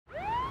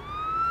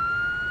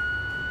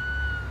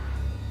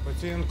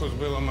Пацієнтку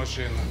збила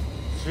машина.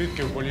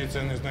 Свідків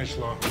поліція не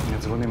знайшла.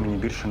 Не дзвони мені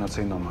більше на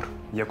цей номер.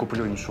 Я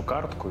куплю іншу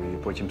картку і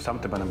потім сам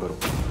тебе наберу.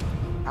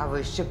 А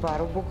ви ще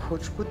парубок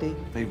хоч куди.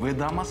 Та й ви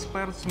дама з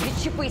перцем.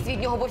 Відчепись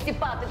від нього, бо всі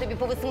пати тобі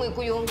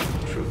повисмикую.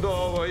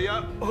 Чудово,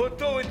 я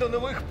готовий до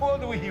нових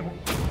подвигів.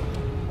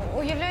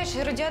 Уявляєш,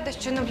 Иродиада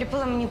щойно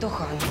вліпила мені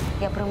догану.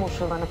 Я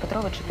примушую Івана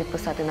Петровича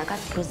підписати наказ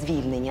про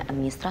звільнення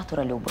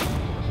адміністратора Люби.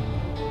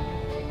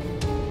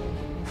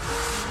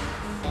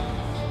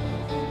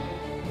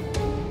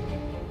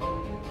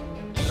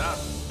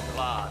 Раз,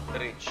 два,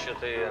 три,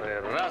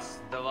 чотири. Раз,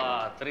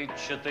 два, три,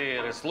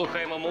 чотири.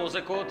 Слухаємо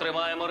музику,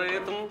 тримаємо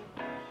ритм.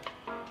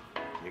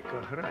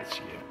 Яка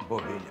грація,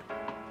 богиня.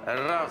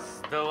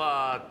 Раз,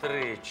 два,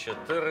 три,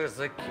 чотири.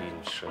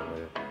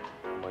 Закінчили.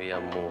 Моя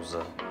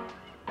муза.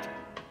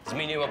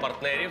 Змінюємо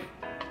партнерів.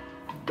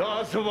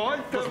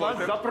 Дозвольте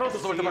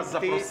вас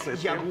запросити.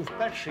 Я був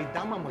перший,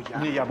 дама моя.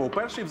 Ні, я був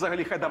перший,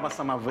 взагалі хай дама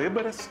сама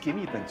вибере, з ким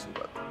їй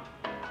танцювати.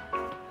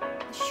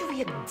 Що ви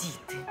як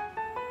діти?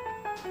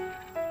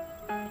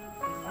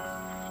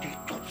 Ти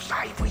тут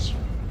зайвий.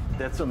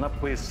 Де це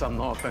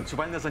написано?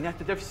 Танцювальне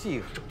заняття для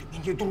всіх.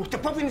 Мені друг, ти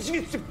повинен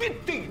звідси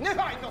піти,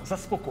 негайно.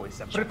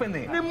 Заспокойся,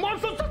 припини. Не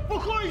можна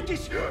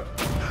заспокоїтись.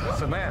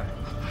 Семен,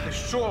 ти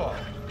що?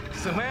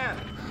 Семен,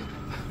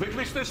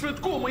 викличте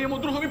швидку, моєму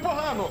другові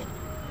погано.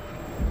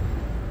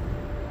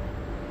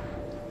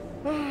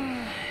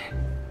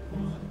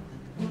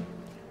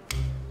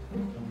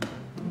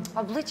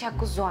 Обличчя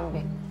як у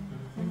зомбі.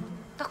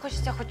 Та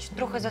хочеться хоч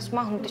трохи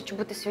засмагнути, щоб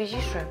бути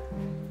свіжішою.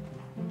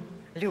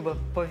 Люба,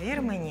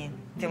 повір мені,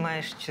 ти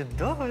маєш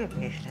чудовий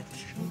вигляд.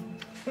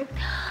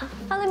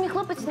 Але мій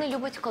хлопець не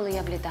любить, коли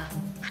я бліда.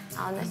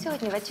 А у нас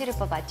сьогодні ввечері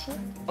побачення.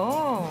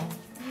 О,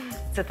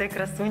 це той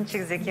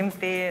красунчик, з яким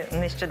ти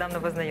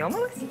нещодавно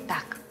познайомилась?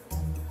 Так.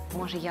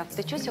 Може, я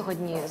втечу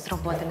сьогодні з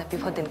роботи на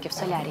півгодинки в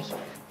солярій?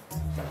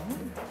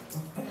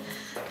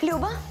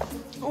 Люба,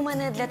 у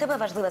мене для тебе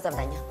важливе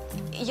завдання.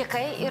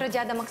 Яке,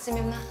 Иродиада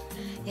Максимовна?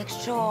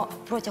 Якщо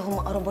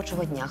протягом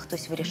робочого дня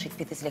хтось вирішить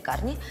піти з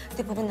лікарні,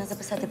 ти повинна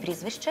записати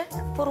прізвище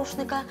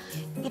порушника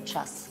і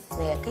час,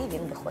 на який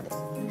він виходив.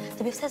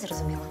 Тобі все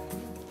зрозуміло?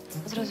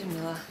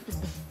 Зрозуміла.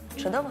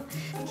 Чудово.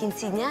 В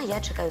кінці дня я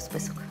чекаю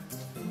список.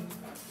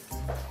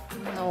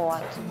 Ну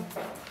от.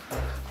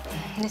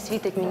 Не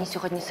світить мені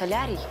сьогодні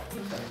солярій.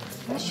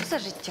 Ну що за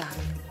життя?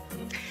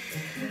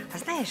 А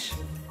знаєш,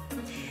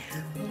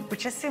 у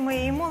часи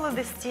моєї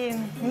молодості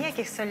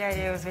ніяких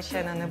соляріїв,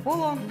 звичайно, не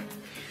було.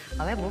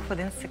 Але був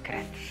один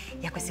секрет.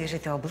 Як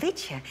освіжити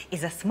обличчя і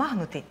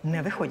засмагнути,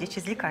 не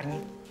виходячи з лікарні.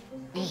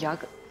 І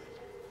як?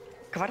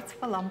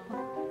 Кварцева лампа.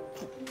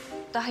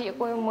 Та,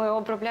 якою ми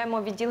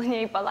обробляємо відділення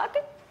і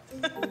палати?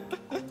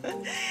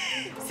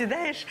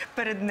 Сідаєш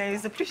перед нею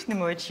з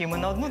заплющеними очима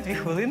на 1-2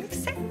 хвилини,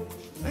 все.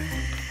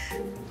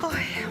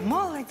 Ой,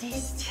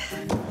 молодість.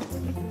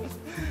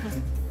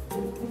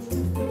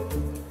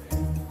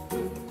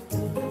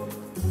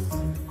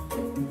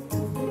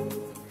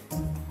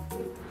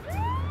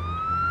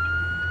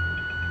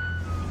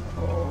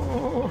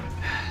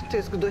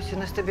 Тиск досі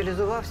не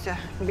стабілізувався,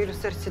 біль у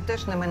серці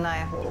теж не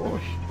минає.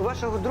 У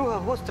вашого друга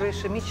гостра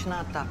ішемічна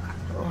атака.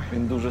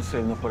 Він дуже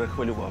сильно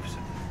перехвилювався.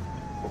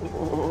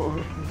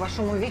 В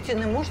вашому віці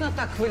не можна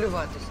так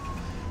хвилюватись.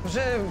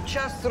 Вже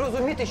час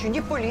зрозуміти, що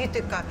ні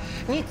політика,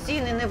 ні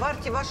ціни не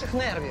варті ваших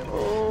нервів.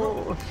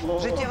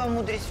 Життєва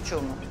мудрість в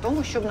чому? В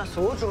тому, щоб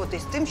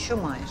насолоджуватись тим, що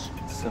маєш.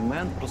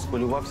 Семен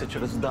розхвилювався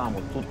через даму.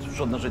 Тут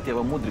жодна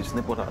життєва мудрість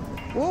не порадна.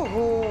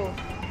 Ого!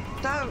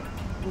 Та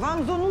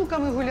вам з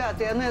онуками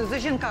гуляти, а не за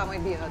жінками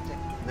бігати.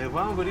 Не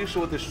вам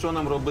вирішувати, що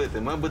нам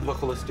робити. Ми обидва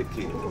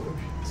холостяки.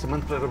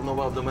 Семен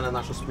приревнував до мене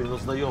нашу спільну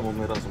знайому,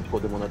 ми разом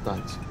ходимо на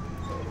танці.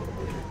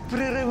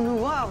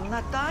 Приревнував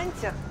на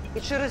танцях і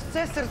через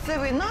це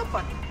серцевий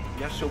напад?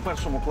 Я ще у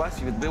 1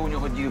 класі відбив у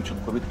нього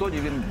дівчинку. Відтоді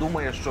він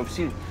думає, що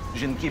всі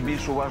жінки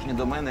більш уважні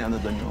до мене, а не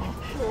до нього.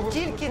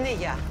 Тільки не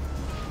я.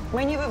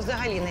 Мені ви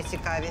взагалі не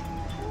цікаві.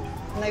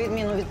 На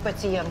відміну від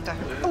пацієнта.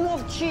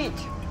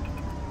 Мовчіть!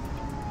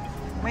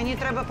 Мені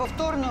треба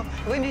повторно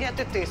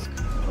виміряти тиск.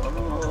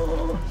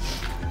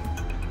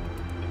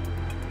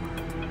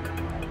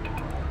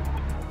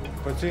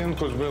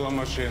 Пацієнтку збила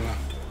машина.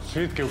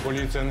 Свідків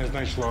поліція не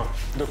знайшла.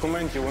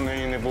 Документів у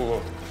неї не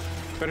було.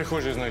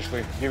 Перехожі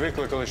знайшли і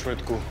викликали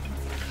швидку.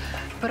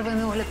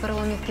 Первинний огляд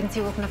переломів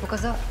кінцівок не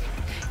показав.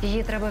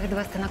 Її треба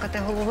відвести на КТ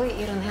голови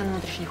і рентген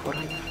внутрішніх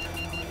органів.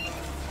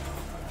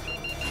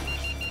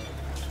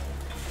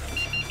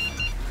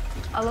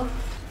 Алло?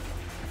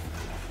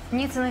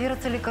 Ні, це не Віра,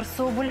 це лікар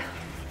Соболь.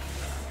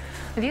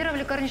 Віра в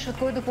лікарні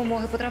швидкої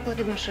допомоги. Потрапила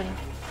під машину.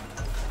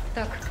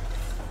 Так.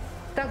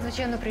 Так,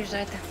 звичайно,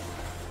 приїжджайте.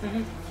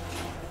 Угу.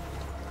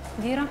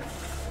 Віра?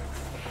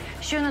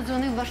 Щойно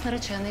дзвонив ваш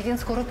наречений. Він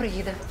скоро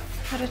приїде.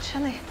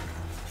 Наречений?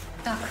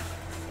 Так.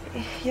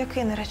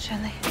 Який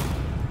наречений?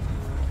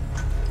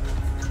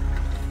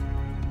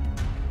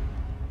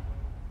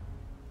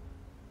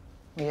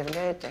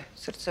 Уявляєте,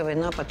 серцевий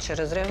напад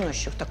через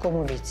ревнощі в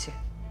такому віці.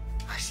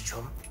 А що?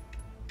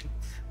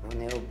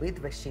 Вони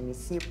обидва ще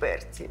міцні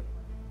перці.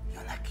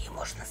 юнаки,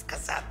 можна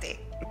сказати.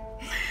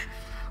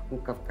 У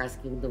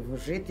кавказьких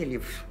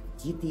довгожителів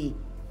діти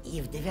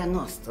і в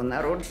 90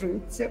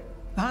 народжуються.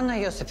 Ганна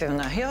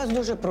Йосипівна, я вас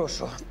дуже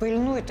прошу,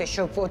 пильнуйте,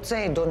 щоб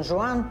оцей Дон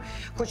Жуан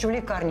хоч в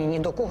лікарні ні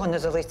до кого не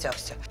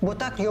залицявся, бо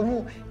так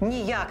йому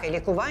ніяке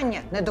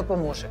лікування не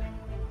допоможе.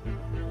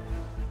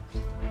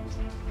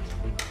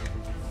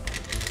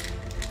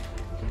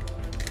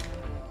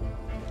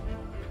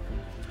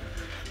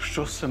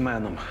 Що з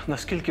Семеном?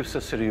 Наскільки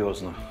все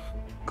серйозно?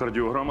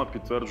 Кардіограма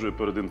підтверджує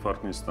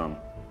передінфарктний стан.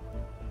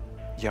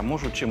 Я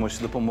можу чимось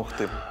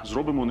допомогти?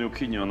 Зробимо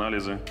необхідні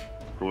аналізи,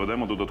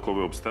 проведемо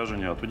додаткове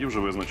обстеження, а тоді вже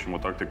визначимо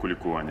тактику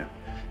лікування.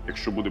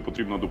 Якщо буде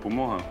потрібна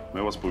допомога,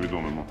 ми вас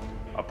повідомимо.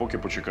 А поки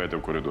почекайте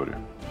в коридорі.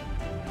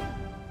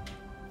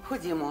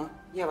 Ходімо,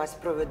 я вас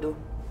проведу.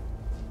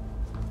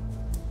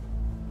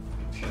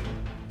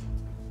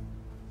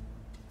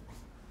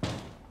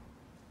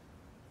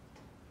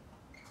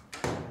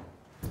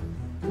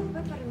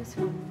 Ви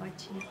перенесемо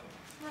побачення.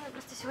 У мене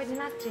просто сьогодні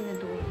настрій не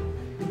дуже.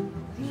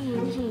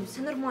 Ні,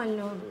 все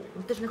нормально.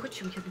 Ти ж не хочеш,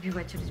 щоб я тобі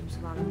вечір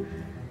зіпсувала.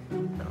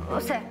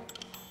 Все.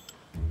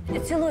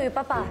 Цілую,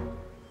 папа.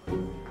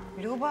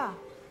 Люба,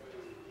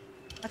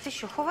 а ти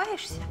що,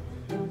 ховаєшся?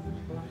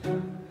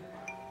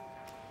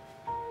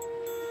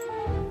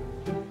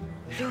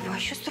 Люба, а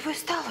що з тобою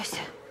сталося?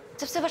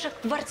 Це все ваша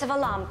кварцева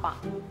лампа.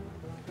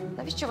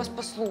 Навіщо вас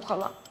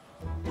послухала?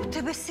 У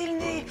тебе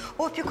сильний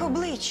опік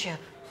обличчя.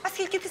 А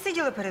скільки ти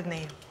сиділа перед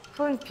нею?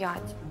 Хвилин 5.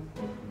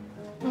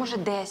 Може,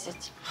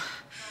 10.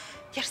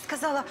 Я ж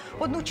сказала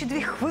 1 чи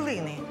 2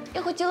 хвилини.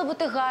 Я хотіла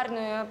бути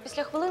гарною.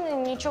 Після хвилини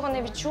нічого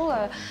не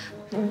відчула.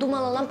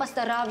 Думала, лампа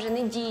стара, вже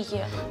не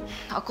діє.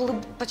 А коли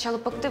почало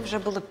пекти, вже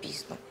було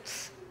пізно.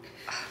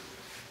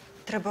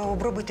 Треба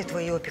обробити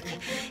твої опіки.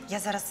 Я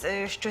зараз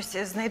щось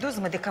знайду з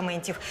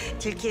медикаментів.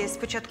 Тільки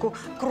спочатку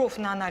кров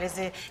на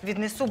аналізи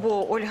віднесу,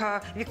 бо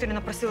Ольга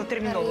Вікторівна просила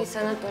терміново. Лариса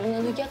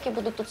Анатоліївна, ну як я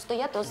буду тут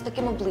стояти от з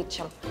таким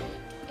обличчям?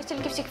 Я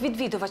тільки всіх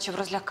відвідувачів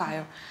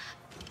розлякаю.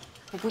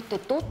 Будьте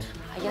тут,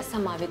 а я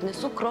сама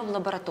віднесу кров в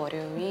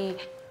лабораторію і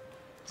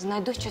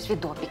знайду щось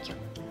від опіків.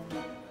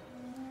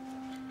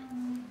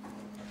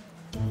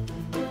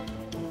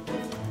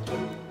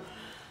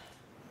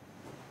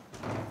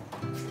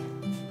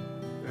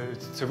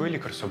 Це ви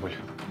лікар Соболь?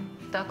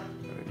 Так.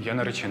 Я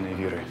наречений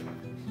Віри.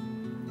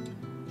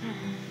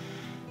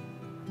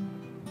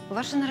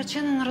 Ваша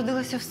наречена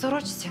народилася в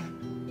сорочці.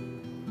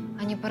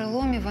 Ані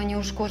переломів, ані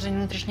ушкоджень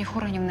внутрішніх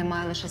органів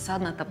немає, лише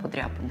садна та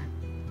подряпини.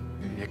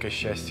 Яке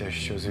щастя,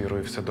 що з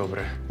Вірою все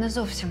добре. Не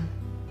зовсім.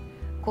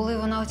 Коли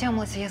вона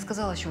отямилася, я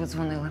сказала, що ви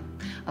дзвонили.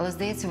 Але,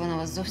 здається, вона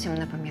вас зовсім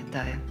не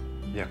пам'ятає.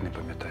 Як не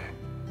пам'ятаю.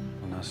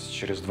 У нас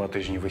через 2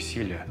 тижні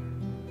весілля.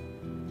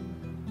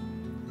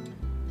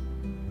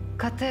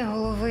 КТ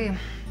голови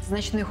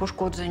значних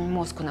ушкоджень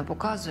мозку не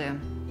показує.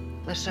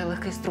 Лише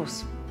легкий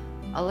струс.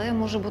 Але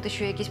може бути,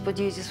 що якісь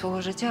події зі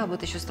свого життя, або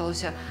те, що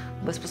сталося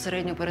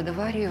безпосередньо перед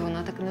аварією,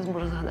 вона так і не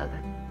зможе згадати.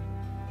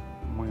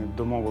 Ми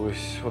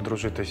домовились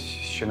одружитись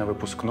ще на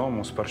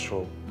випускному, з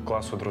 1-го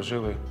класу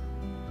дружили.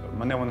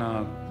 Мене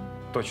вона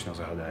точно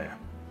згадає.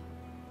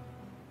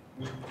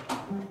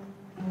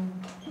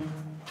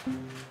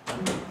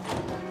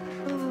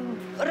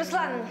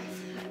 Руслан,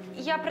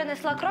 я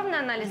принесла кров на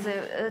аналізи.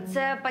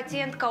 Це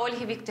пацієнтка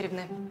Ольги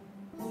Вікторівни.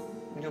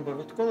 Люба,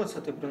 відколи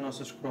це ти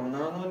приносиш кров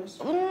на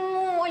аналіз? Ну,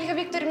 Ольга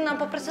Вікторівна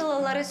попросила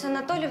Ларису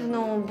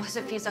Анатоліївну, бо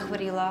Софія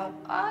захворіла.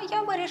 А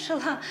я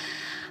вирішила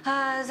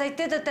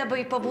зайти до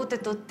тебе і побути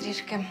тут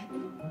трішки.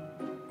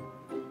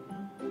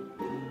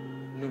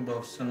 Люба,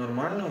 все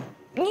нормально?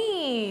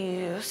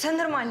 Ні, все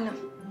нормально.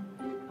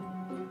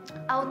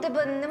 А у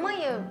тебе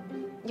немає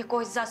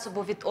якогось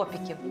засобу від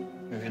опіків?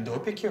 Від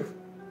опіків?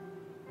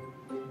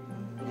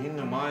 Ні,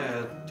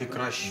 немає. Ти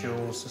краще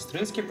у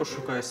сестринській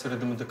пошукай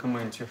серед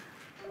медикаментів.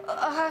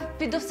 Ага,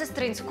 піду в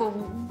сестринську.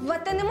 А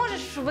ти не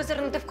можеш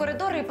визирнути в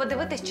коридор і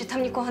подивитись, чи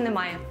там нікого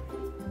немає?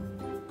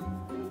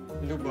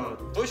 Люба,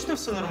 точно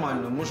все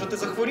нормально? Може, ти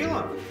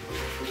захворіла?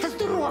 Та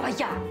здорова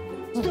я!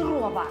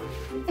 Здорова!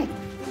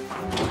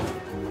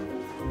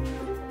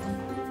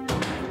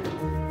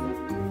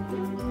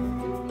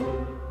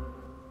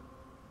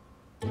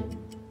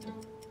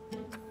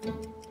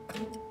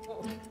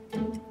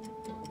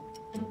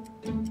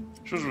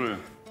 Що ж ви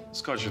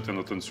скачете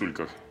на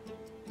танцюльках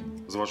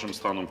з вашим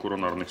станом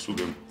коронарних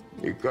судин?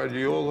 І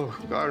кардіолог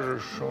каже,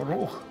 що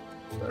рух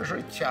це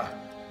життя.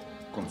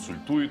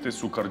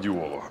 Консультуєтесь у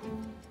кардіолога.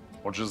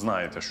 Отже,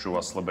 знаєте, що у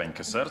вас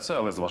слабеньке серце,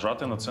 але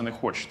зважати на це не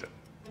хочете.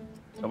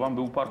 А вам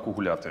би у парку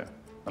гуляти,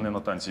 а не на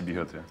танці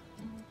бігати.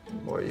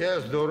 Моє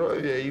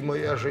здоров'я і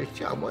моє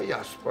життя –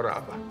 моя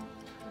справа.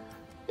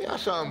 Я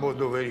сам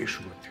буду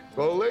вирішувати,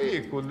 коли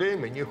і куди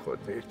мені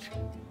ходити.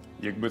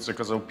 Якби це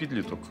казав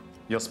підліток,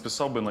 я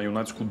списав би на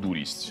юнацьку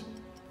дурість.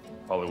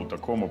 Але у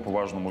такому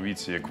поважному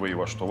віці, як ви і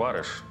ваш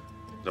товариш,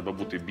 треба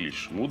бути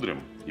більш мудрим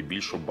і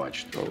більш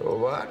обачним.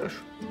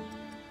 Товариш?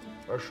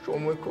 А що,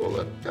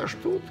 Микола, теж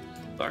тут?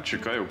 Так,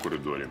 чекаю в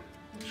коридорі.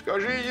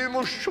 Скажи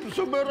йому, щоб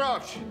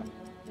забирався.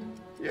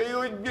 Я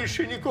його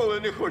більше ніколи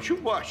не хочу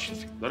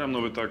бачити.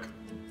 Даремно ви так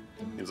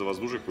Він за вас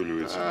дуже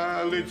хвилюється.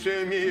 А,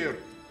 лицемір.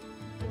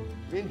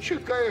 Він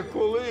чекає,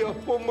 коли я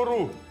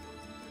помру,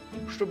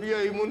 щоб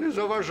я йому не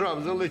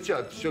заважав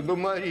залицятися до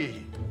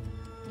Марії.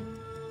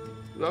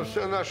 За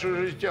все наше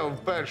життя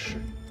вперше.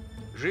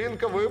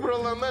 Жінка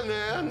вибрала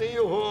мене, а не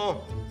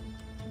його.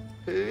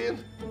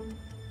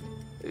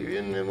 І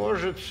він не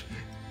може це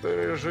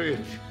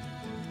пережити.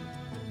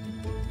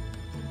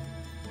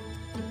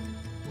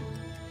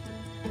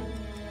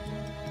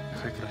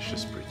 Нехай краще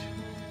спить.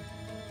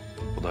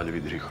 Подалі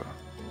від гріха.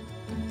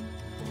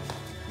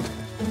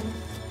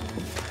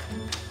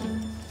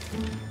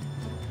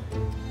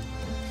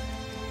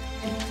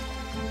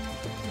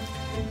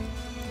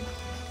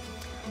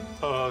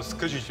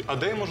 Скажіть, а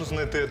де я можу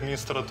знайти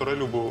адміністратора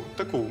Любу?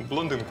 Таку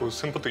блондинку,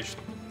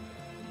 симпатичну.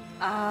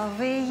 А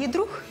ви її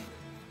друг?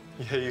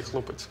 Я її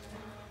хлопець.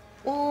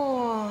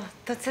 О,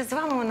 то це з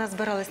вами вона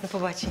збиралась на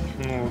побачення?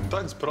 Ну,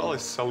 так,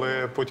 збирались,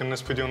 але потім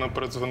несподівано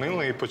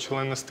передзвонили і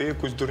почали нести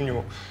якусь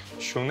дурню,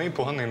 що в неї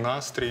поганий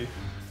настрій.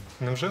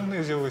 Невже в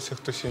неї з'явився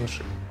хтось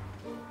інший?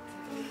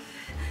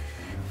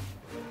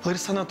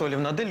 Лариса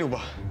Анатоліївна, де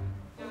Люба?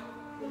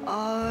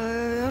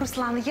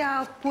 Руслан,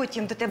 я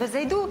потім до тебе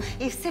зайду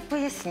і все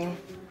поясню.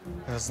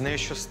 З нею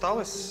щось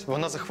сталося?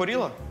 Вона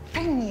захворіла?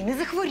 Та ні, не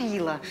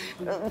захворіла.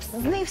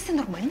 З нею все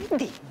нормально.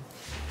 Іди.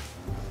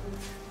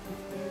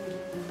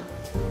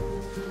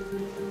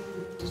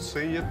 То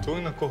це є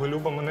той, на кого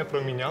Люба мене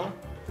проміняла?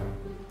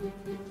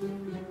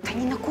 Та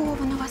ні на кого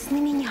вона вас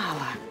не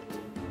міняла.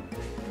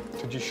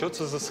 Тоді що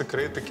це за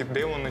секретики?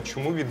 Де вона?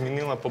 Чому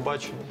відмінила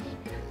побачення?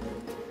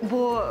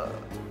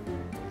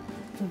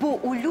 Бо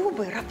у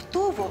Люби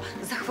раптово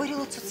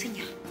захворіло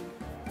цуценя.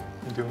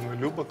 Дивно,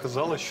 Люба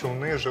казала, що в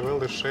неї живе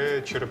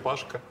лише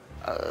черепашка.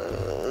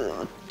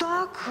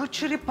 Так,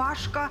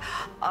 черепашка.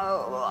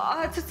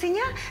 А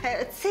цуценя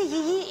 – це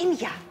її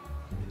ім'я.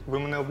 Ви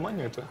мене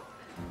обманюєте?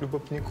 Люба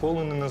б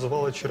ніколи не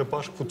назвала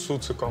черепашку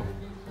цуциком.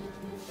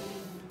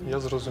 Я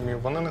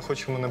зрозумів, вона не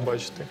хоче мене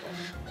бачити.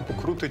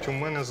 Покрутить у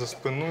мене за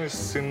спиною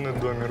з цим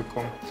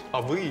недомірком. А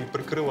ви її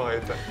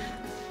прикриваєте.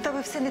 Та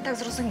ви все не так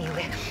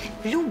зрозуміли.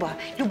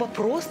 Люба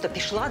просто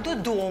пішла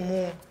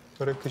додому.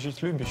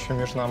 Перекажіть Любі, що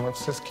між нами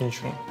все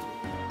скінчено.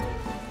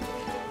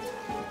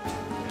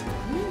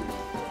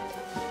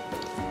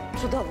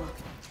 Чудово.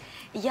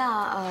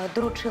 Я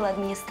доручила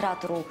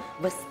адміністратору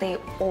вести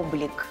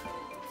облік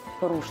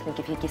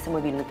порушників, які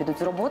самовільно підуть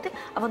з роботи,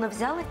 а вона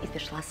взяла і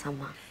пішла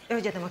сама.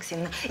 Иродиада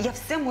Максимовна, я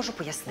все можу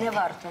пояснити. Не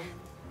варто.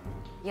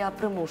 Я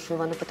примушую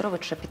Івана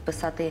Петровича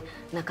підписати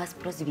наказ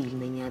про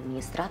звільнення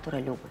адміністратора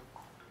Люби.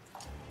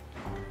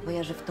 Бо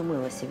я вже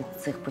втомилася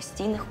від цих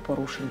постійних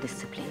порушень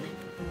дисципліни.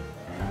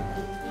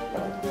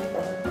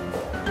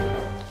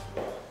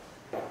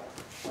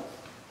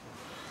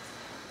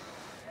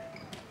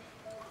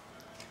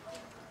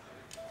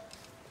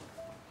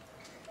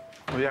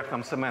 Ну як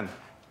там Семен?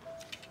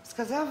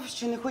 Сказав,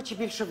 що не хоче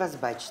більше вас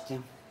бачити.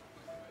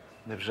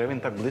 Невже він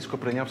так близько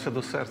прийнявся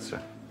до серця?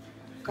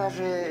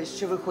 Каже,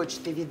 що ви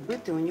хочете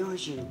відбити у нього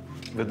жінку.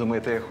 Ви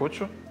думаєте, я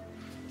хочу?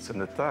 Це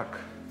не так.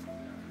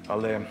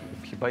 Але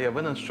хіба я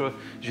винен, що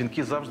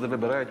жінки завжди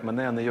вибирають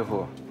мене, а не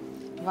його?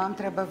 Вам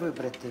треба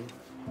вибрати.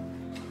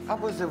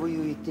 Або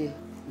завоюєте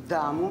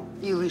даму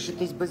і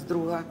лишитесь без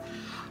друга,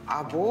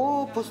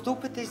 або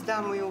поступитесь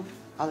дамою,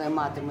 але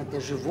матимете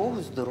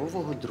живого,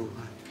 здорового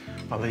друга.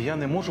 Але я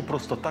не можу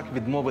просто так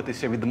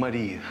відмовитися від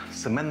Марії.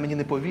 Семен мені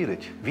не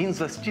повірить. Він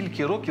за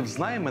стільки років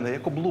знає мене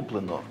як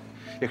облуплено.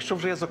 Якщо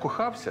вже я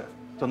закохався,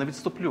 то не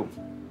відступлю.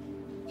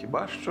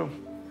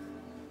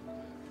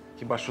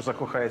 Хіба що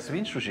закохаюсь в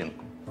іншу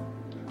жінку.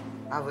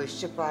 А ви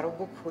ще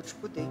парубок хоч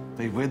куди.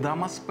 Та й ви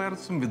дама з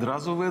перцем,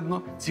 відразу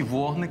видно, ці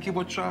вогники в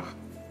очах.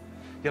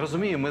 Я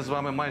розумію, ми з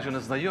вами майже не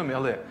знайомі,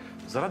 але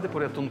заради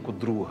порятунку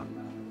друга.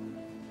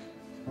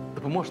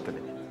 Допоможете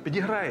мені,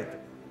 підіграєте.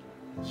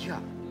 Я?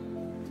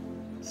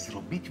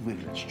 Зробіть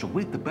вигляд, що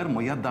ви тепер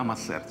моя дама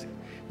серця.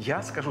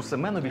 Я скажу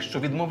Семенові, що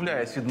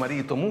відмовляюсь від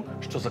Марії тому,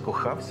 що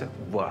закохався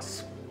в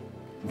вас.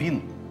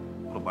 Він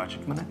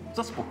пробачить мене,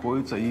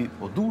 заспокоїться і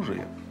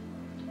одужає.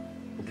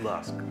 Будь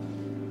ласка,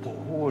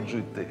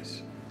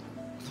 погоджуйтесь.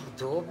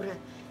 Добре,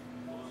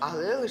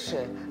 але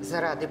лише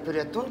заради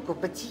порятунку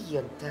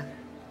пацієнта.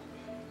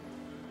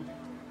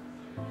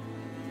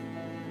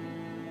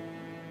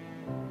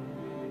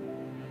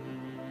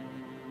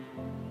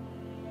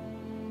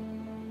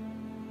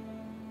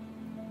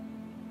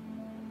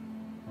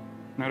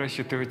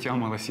 Нарешті ти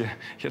отямилась,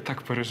 я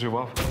так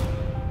переживав.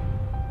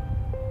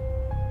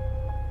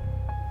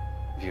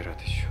 Віра,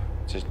 ти що?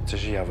 Це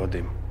ж я,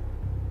 Вадим.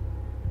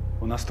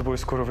 У нас з тобою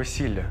скоро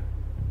весілля.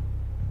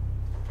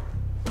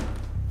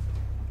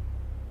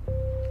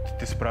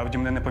 Ти справді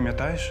мене не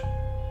пам'ятаєш?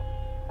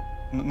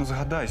 Ну,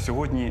 згадай,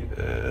 сьогодні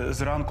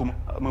зранку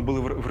ми були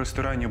в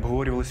ресторані,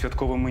 обговорювали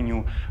святкове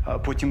меню, а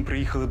потім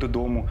приїхали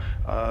додому,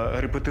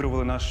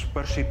 репетирували наш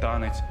перший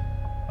танець,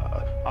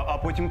 а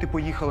потім ти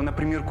поїхала на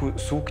примірку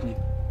сукні.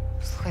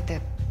 Слухайте,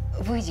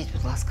 вийдіть,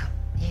 будь ласка.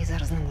 Їй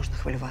зараз не можна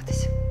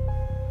хвилюватися.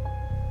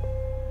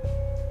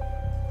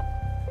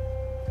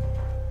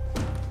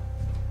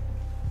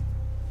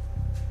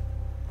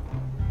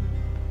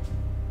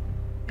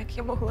 Як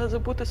я могла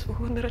забути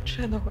свого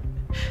нареченого?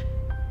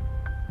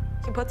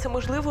 Хіба це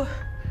можливо?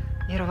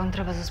 Іра, вам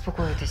треба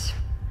заспокоїтись.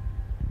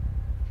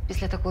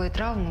 Після такої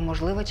травми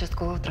можлива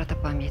часткова втрата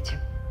пам'яті.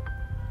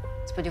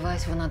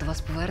 Сподіваюсь, вона до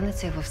вас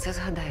повернеться і ви все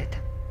згадаєте.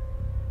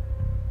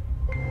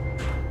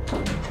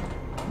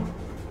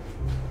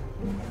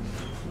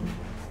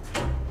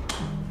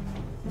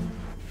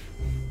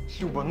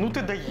 Люба, ну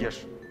ти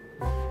даєш.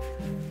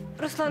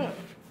 Руслан,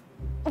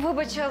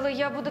 вибач, але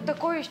я буду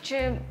такою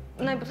ще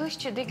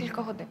найближчі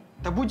декілька годин.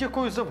 Та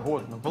будь-якою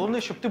завгодно.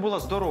 Головне, щоб ти була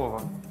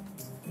здорова.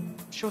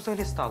 Що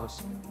взагалі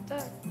сталося?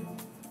 Та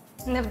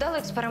невдалий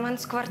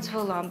експеримент з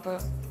кварцевою лампою.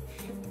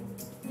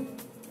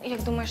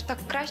 Як думаєш, так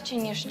краще,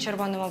 ніж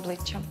червоним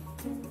обличчям?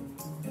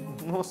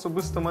 Ну,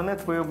 особисто мене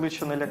твоє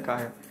обличчя не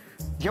лякає.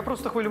 Я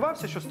просто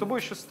хвилювався, що з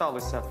тобою щось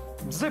сталося.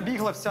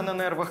 Забігла вся на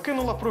нервах,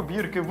 кинула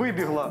пробірки,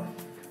 вибігла.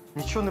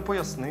 Нічого не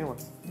пояснила.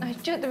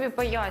 А що тобі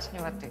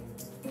пояснювати?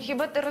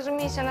 Хіба ти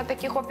розумієшся на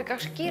таких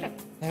опіках шкіри?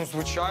 Ну,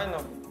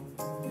 звичайно.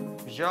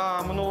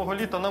 Я минулого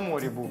літа на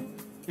морі був.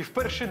 І в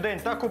перший день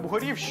так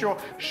обгорів, що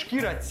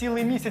шкіра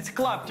цілий місяць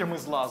клаптями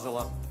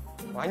злазила.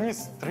 А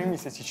ніс 3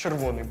 місяці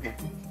червоний був.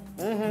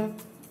 Угу.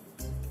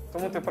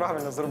 Тому ти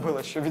правильно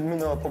зробила, що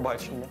відмінила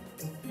побачення.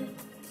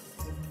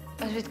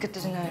 А звідки ти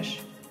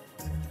знаєш?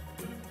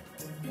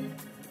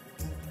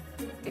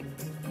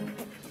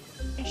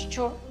 І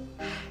що?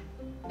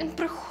 Він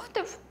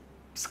приходив?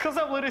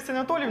 Сказав Ларисі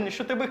Анатоліївні,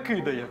 що тебе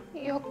кидає.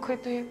 Як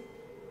кидає?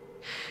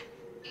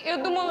 Я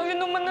думала,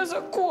 він у мене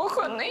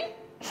закоханий.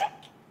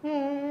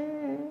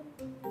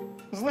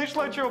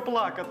 Знайшла чого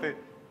плакати.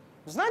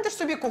 Знайдеш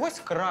собі когось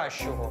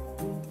кращого.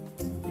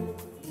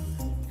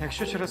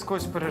 Якщо через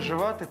когось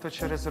переживати, то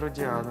через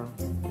Иродиаду.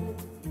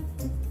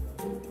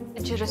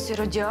 Через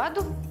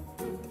Иродиаду?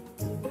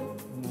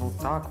 Ну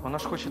так, вона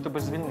ж хоче тебе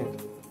звільнити.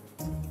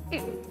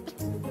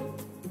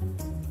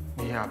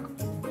 Як?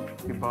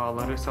 Хіба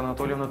Лариса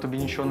Анатоліївна тобі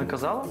нічого не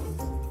казала?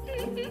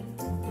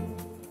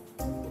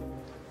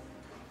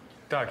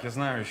 Так, я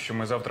знаю, що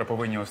ми завтра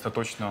повинні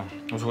остаточно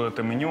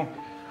узгодити меню,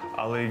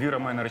 але Віра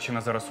моя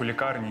наречена зараз у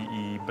лікарні,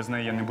 і без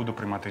неї я не буду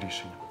приймати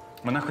рішення.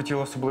 Вона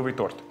хотіла особливий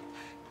торт.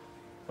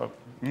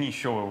 Ні,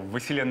 що ви,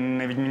 весілля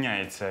не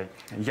відміняється.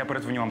 Я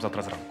передзвоню вам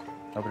завтра зранку.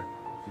 Добре?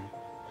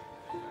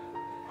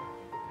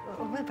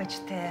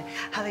 Вибачте,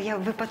 але я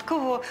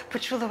випадково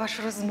почула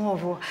вашу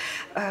розмову.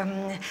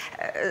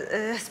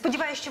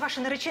 Сподіваюся, що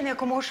ваша наречена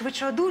якомога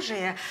швидше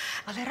одужає,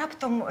 але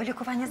раптом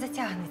лікування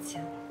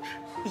затягнеться.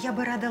 Я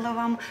би радила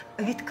вам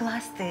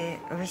відкласти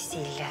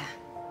весілля.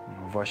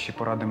 Ваші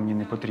поради мені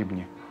не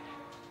потрібні.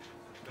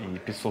 І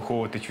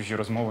підслуховувати чужі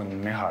розмови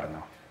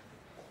негарно.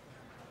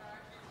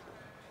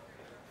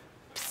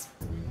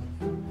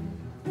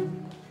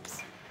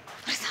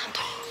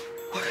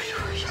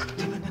 Ой, як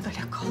ти мене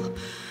налякала.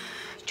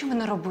 Що ви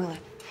наробили?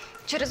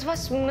 Через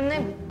вас мене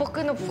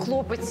покинув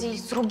хлопець і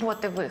з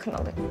роботи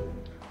вигнали.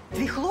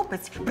 Твій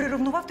хлопець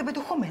приревнував тебе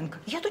до Хоменка.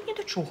 Я тут ні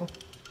до чого.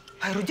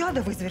 А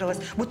Иродиада визвірилась,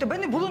 бо тебе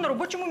не було на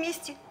робочому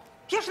місці.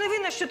 Я ж не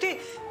винна, що ти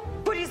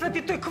полізла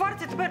під той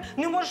кварц і тепер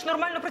не можеш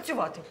нормально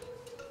працювати.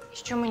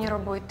 Що мені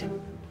робити?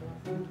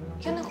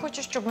 Я не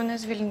хочу, щоб мене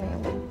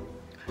звільнили.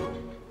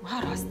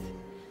 Гаразд.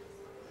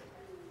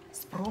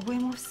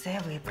 Спробуємо все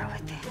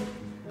виправити.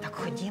 Так,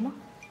 ходімо,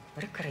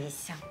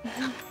 прикрийся.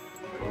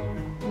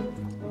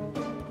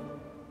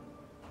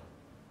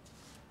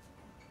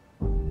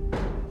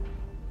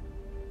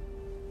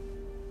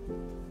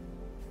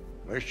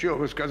 А що,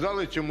 ви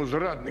сказали цьому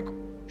зраднику,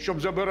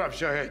 щоб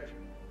забирався геть?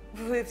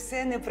 Ви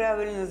все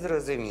неправильно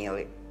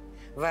зрозуміли.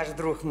 Ваш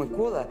друг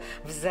Микола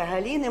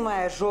взагалі не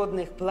має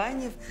жодних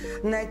планів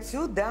на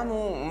цю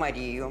даму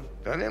Марію.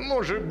 Та не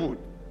може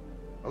бути.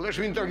 Але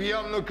ж він так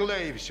явно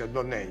клеївся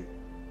до неї.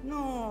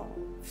 Ну,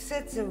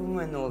 все це в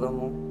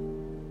минулому.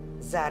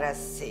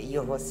 Зараз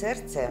його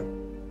серце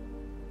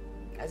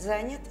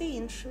зайняте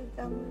іншою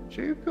дамою.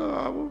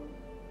 Цікаво.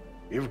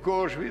 І в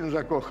кого ж він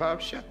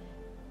закохався?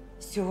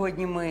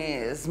 Сьогодні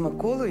ми з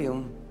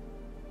Миколою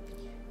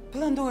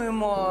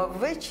плануємо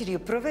ввечері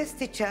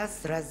провести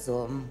час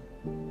разом.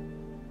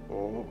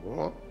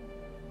 Ого.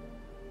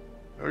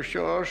 Ну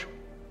що ж,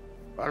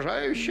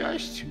 бажаю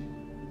щастя.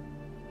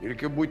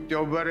 Тільки будьте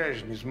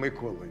обережні з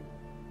Миколою.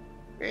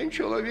 Він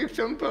чоловік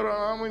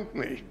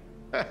темпераментний.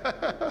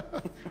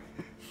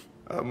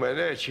 А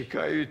мене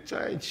чекають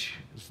танці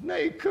з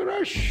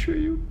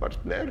найкращою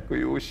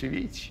партнеркою у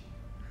світі.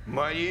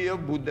 Марія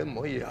буде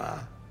моя.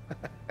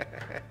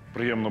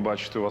 Приємно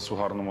бачити вас у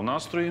гарному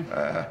настрої,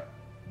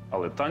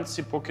 але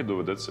танці поки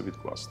доведеться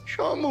відкласти.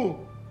 Чому?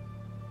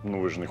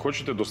 Ну ви ж не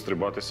хочете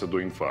дострибатися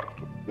до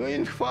інфаркту. До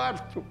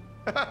інфаркту?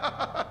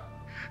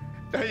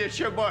 Та я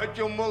ще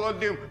багатьом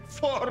молодим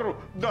фору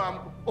дам.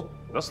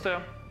 Дасте,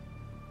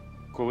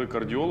 коли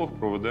кардіолог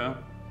проведе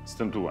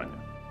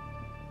стентування.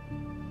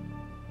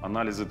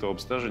 Аналізи та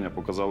обстеження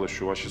показали,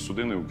 що ваші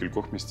судини у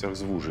кількох місцях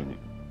звужені.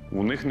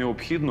 У них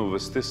необхідно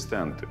ввести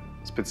стенти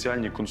 –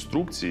 спеціальні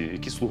конструкції,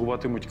 які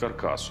слугуватимуть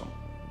каркасом.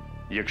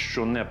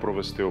 Якщо не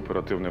провести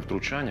оперативне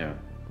втручання,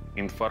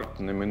 інфаркт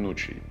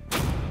неминучий.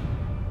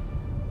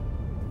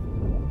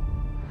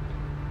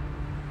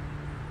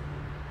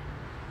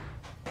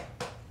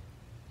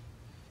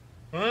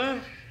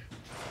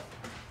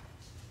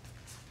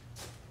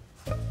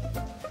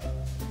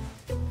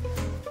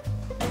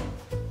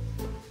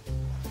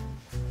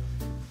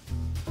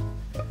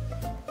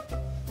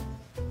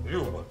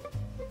 Люба,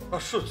 а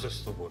що це з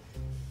тобою?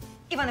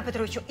 Іване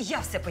Петровичу, я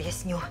все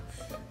поясню.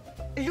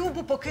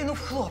 Любу покинув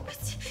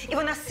хлопець, і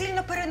вона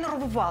сильно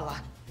перенервувала.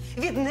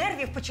 Від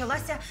нервів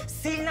почалася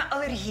сильна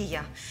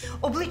алергія.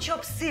 Обличчя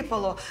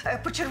обсипало,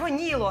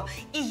 почервоніло,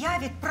 і я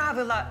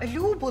відправила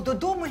Любу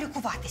додому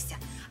лікуватися.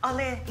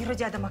 Але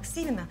Иродиада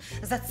Максимовна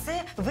за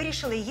це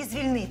вирішила її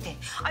звільнити.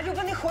 А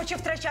Люба не хоче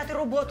втрачати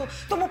роботу,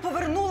 тому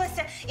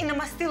повернулася і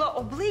намастила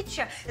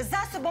обличчя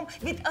засобом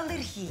від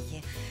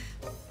алергії.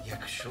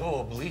 Якщо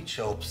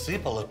обличчя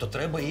обсипало, то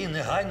треба її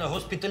негайно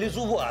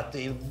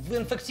госпіталізувати в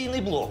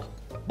інфекційний блок.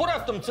 Бо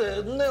раптом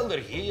це не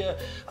алергія,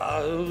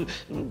 а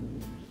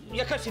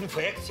якась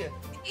інфекція.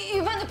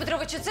 Іване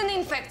Петровичу, це не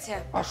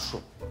інфекція. А що?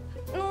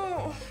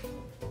 Ну,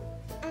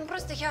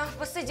 просто я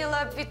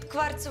посиділа під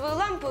кварцевою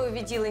лампою у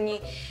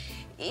відділенні,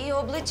 і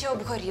обличчя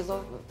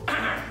обгоріло.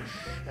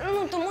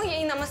 Ну, тому я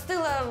і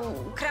намастила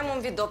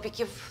кремом від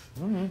опіків.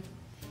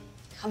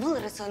 А ви,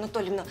 Лариса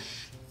Анатоліївна,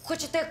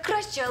 хочете як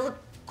краще, але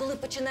коли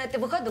починаєте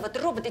вигадувати,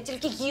 робите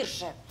тільки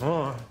гірше.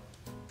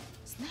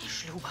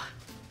 Знаєш, Люба,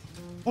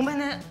 у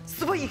мене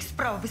своїх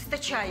справ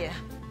вистачає.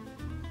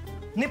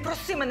 Не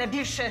проси мене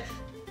більше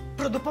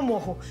про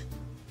допомогу.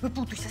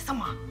 Виплутуйся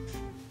сама.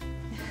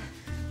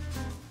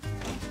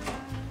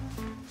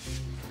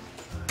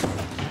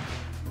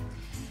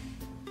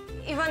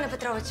 Іване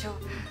Петровичу,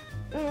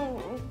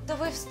 ну, то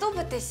ви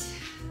вступитесь?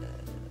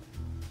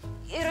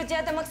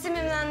 Иродиада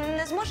Максимовна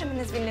не зможе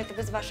мене звільнити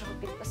без вашого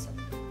підпису?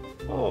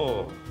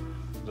 О,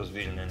 до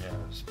звільнення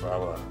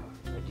справа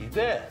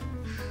підійде.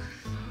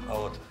 А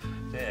от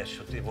те,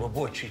 що ти в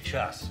робочий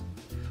час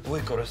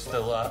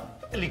використала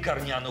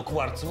лікарняну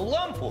кварцеву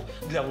лампу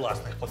для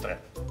власних потреб,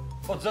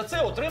 от за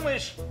це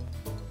отримаєш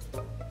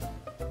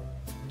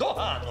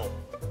догану.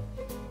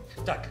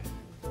 Так,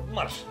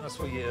 марш на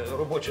своє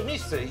робоче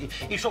місце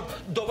і щоб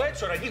до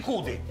вечора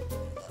нікуди.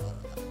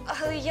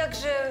 Але як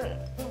же...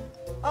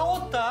 А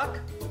от так.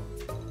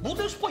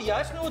 Будеш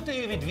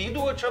пояснювати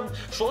відвідувачам,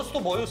 що з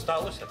тобою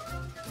сталося.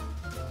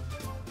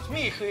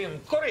 Сміх він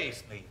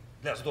корисний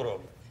для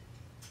здоров'я.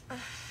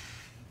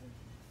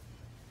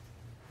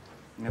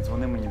 Не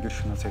дзвони мені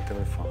більше на цей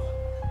телефон.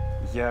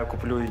 Я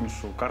куплю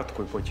іншу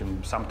картку і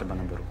потім сам тебе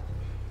наберу.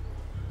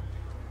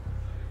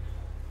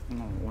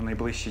 Ну, у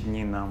найближчі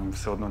дні нам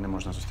все одно не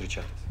можна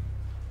зустрічатися.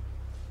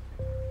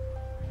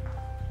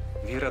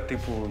 Віра,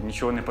 типу,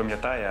 нічого не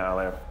пам'ятає,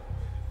 але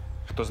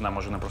хто знає,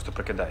 може, вона просто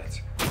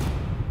прикидається.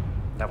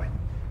 Давай.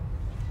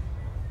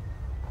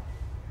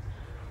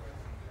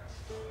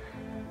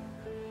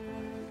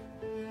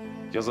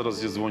 Я зараз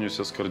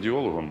зідзвонюся з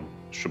кардіологом,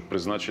 щоб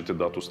призначити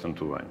дату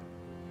стентування.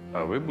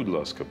 А ви, будь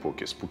ласка,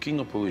 поки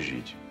спокійно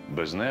полежіть,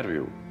 без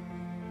нервів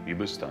і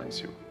без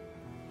танців.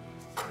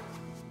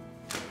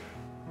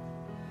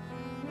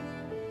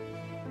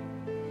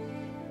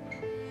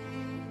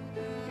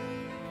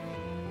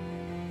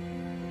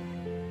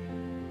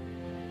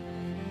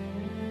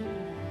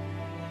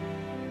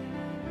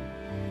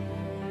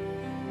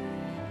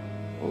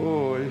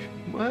 Ой,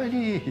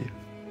 Марія,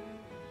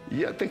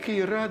 я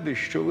такий радий,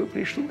 що ви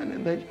прийшли мене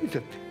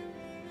навідати.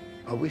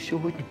 А ви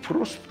сьогодні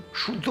просто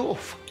чудова.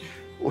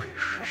 Ой,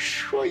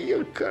 що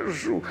я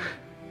кажу?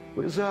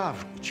 Ви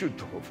завжди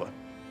чудова.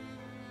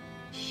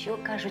 Що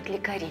кажуть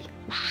лікарі?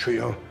 Що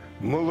я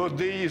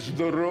молодий і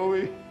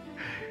здоровий.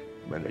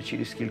 Мене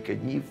через кілька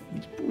днів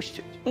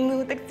відпустять.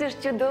 Ну, так це ж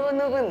чудова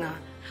новина.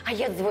 А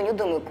я дзвоню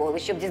до Миколи,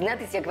 щоб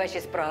дізнатися, як ваші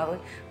справи.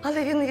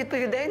 Але він не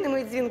відповідає на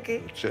мої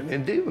дзвінки. Це не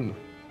дивно.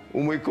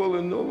 У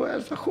Миколи нове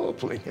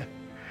захоплення.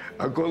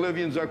 А коли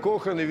він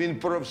закоханий, він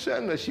про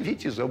все на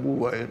світі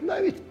забуває,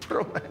 навіть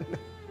про мене.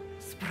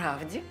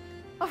 Справді?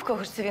 А в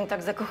кого ж це він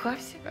так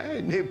закохався?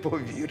 Не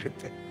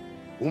повірите.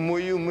 У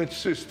мою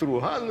медсестру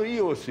Ганну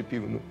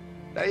Йосипівну.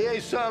 Та я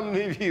й сам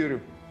не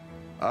вірив.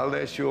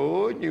 Але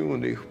сьогодні у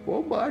них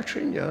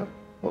побачення.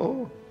 О.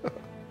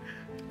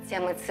 Ця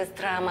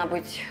медсестра,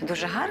 мабуть,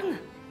 дуже гарна?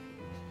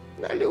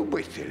 На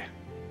любителя.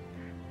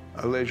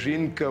 Але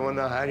жінка,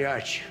 вона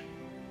гаряча.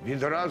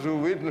 Відразу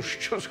видно,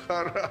 що з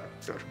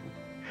характером.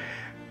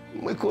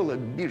 Микола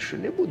більше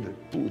не буде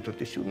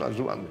плутатись у нас з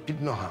вами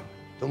під ногами.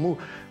 Тому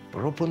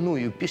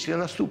пропоную після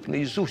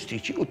наступної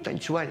зустрічі у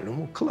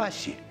танцювальному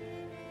класі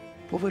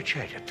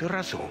повечеряти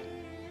разом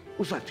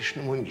у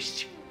затишному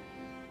місці.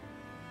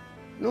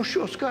 Ну,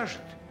 що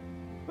скажете?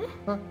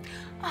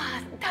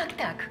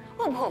 Так,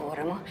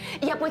 обговоримо.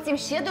 Я потім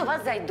ще до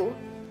вас зайду.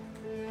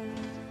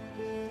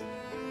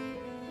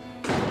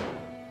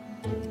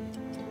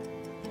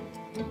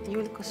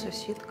 Юлька,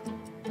 сусідка.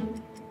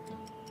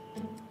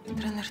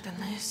 Тренер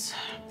Денис.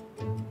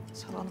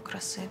 Салон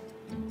краси.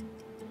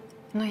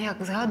 Ну як,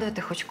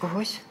 згадуєте хоч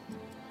когось?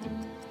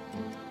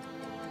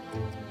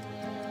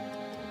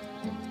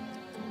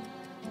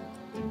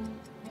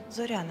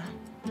 Зоряна.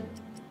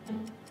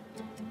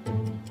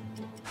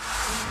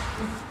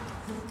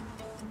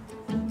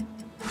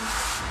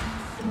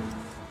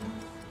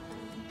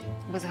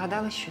 Ви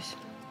згадали щось?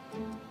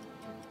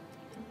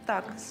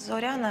 Так,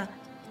 Зоряна,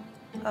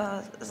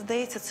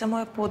 здається, це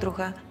моя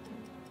подруга.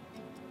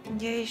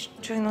 Я її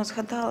щойно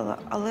згадала,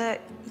 але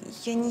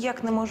я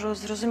ніяк не можу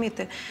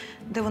зрозуміти,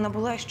 де вона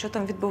була і що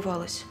там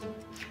відбувалось.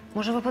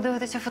 Може, ви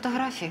подивитеся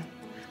фотографії?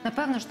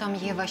 Напевно ж, там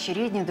є ваші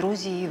рідні,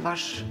 друзі і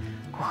ваш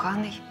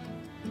коханий.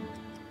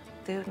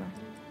 Дивно.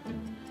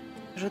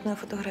 Жодної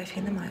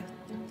фотографії немає.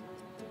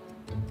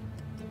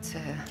 Це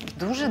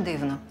дуже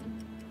дивно.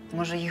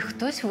 Може, їх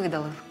хтось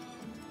видалив?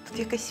 Тут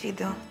якесь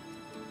відео.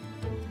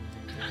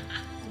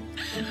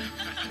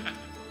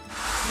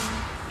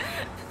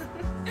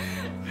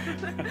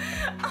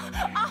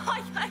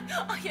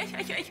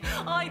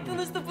 Ай, ти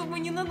наступив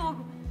мені на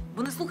ногу.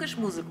 Бо не слухаєш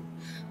музику.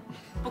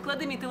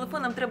 Поклади мій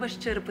телефон, нам треба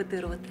ще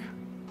репетирувати.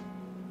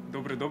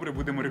 Добре, добре,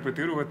 будемо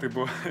репетирувати,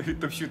 бо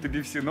відтопчу тобі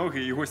всі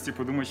ноги, і гості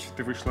подумають, що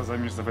ти вийшла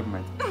заміж за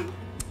ведмедя.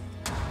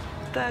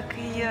 Так,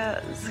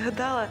 я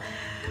згадала.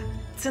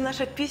 Це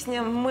наша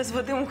пісня. Ми з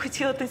Вадимом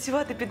хотіли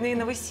танцювати під неї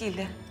на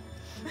весіллі.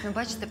 Ну,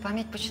 бачите,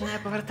 пам'ять починає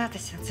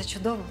повертатися. Це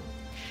чудово.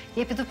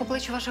 Я піду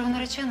покличу вашого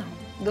нареченого.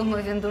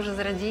 Думаю, він дуже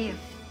зрадіє.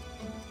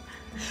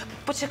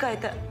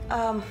 Почекайте,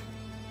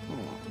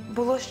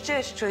 було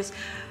ще щось.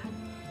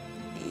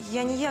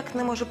 Я ніяк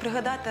не можу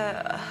пригадати,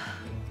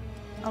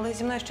 але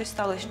зі мною щось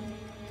сталося.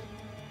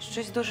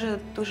 Щось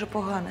дуже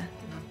погане.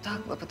 Ну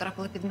так, ви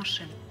потрапили під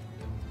машину.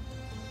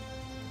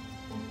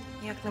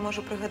 Ніяк не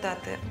можу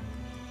пригадати.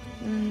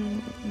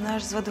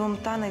 Наш з Вадимом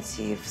танець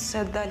і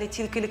все далі,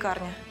 тільки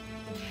лікарня.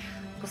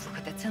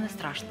 Послухайте, це не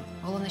страшно.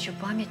 Головне, щоб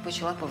пам'ять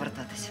почала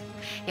повертатися.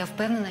 Я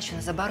впевнена, що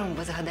незабаром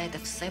ви згадаєте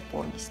все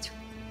повністю.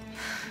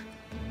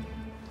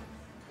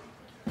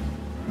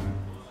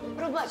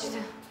 Пробачте,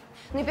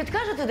 не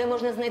підкажете, де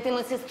можна знайти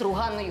медсестру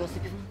Ганну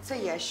Йосипівну? Це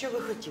я. Що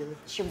ви хотіли?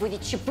 Щоб ви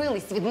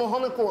відчепились від мого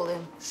Миколи.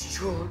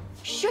 Що?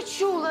 Що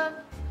чула?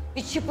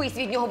 Відчепись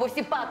від нього, бо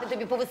всі пати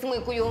тобі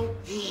повисмикую.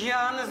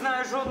 Я не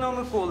знаю жодного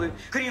Миколи.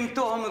 Крім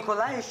того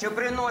Миколая, що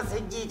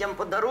приносить дітям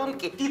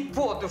подарунки і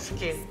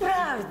подушки.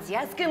 Справді,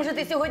 а з ким же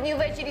ти сьогодні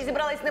ввечері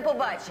зібралась на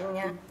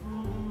побачення?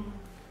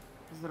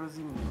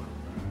 Зрозуміло.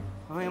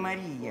 Ви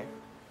Марія.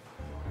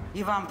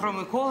 І вам про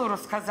Миколу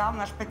розказав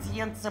наш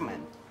пацієнт Семен.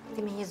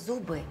 Ти мені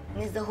зуби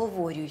не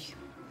заговорюй.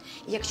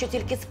 Якщо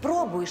тільки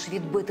спробуєш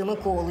відбити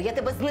Миколу, я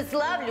тебе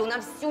знеславлю на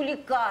всю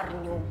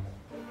лікарню.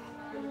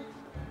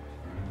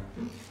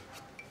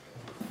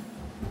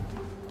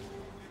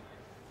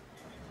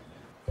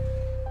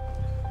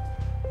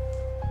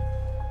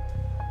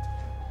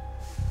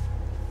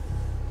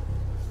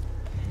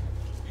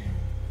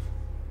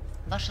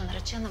 Ваша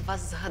наречена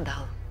вас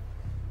згадала.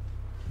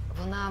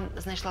 Вона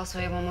знайшла в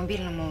своєму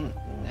мобільному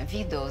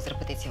відео з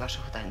репетиції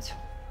вашого танцю.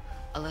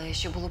 Але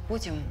що було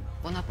потім,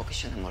 вона поки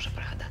що не може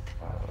пригадати.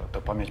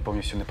 То пам'ять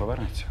повністю не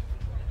повернеться?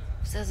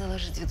 Все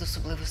залежить від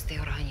особливостей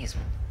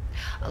організму.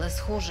 Але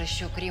схоже,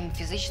 що крім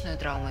фізичної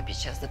травми під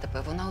час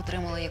ДТП, вона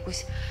отримала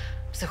якусь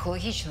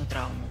психологічну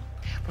травму,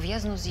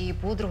 пов'язану з її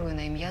подругою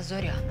на ім'я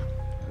Зоряна.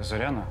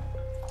 Зоряна?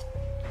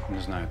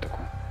 Не знаю таку.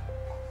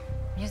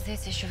 Мені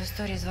здається, що в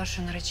історії з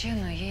вашою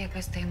нареченою є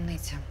якась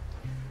таємниця.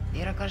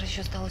 Віра каже,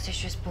 що сталося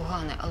щось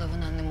погане, але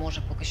вона не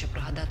може поки що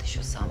пригадати,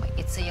 що саме.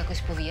 І це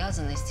якось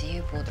пов'язане з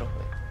цією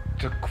подругою.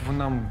 Так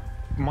вона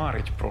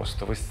марить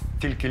просто. Ви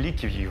стільки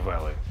ліків їй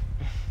ввели.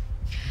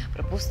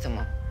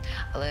 Припустимо.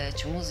 Але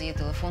чому з її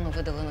телефону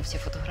видалено всі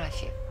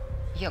фотографії?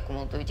 Як у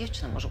молодої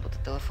дівчини може бути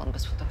телефон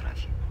без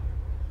фотографій?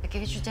 Таке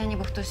відчуття,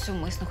 ніби хтось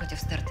умисно хотів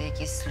стерти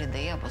якісь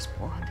сліди або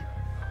спогади.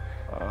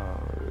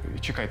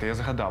 Чекайте, я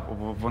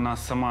згадав. Вона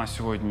сама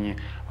сьогодні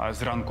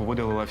зранку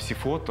видалила всі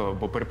фото,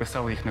 бо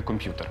переписала їх на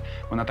комп'ютер.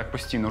 Вона так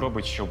постійно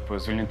робить, щоб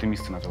звільнити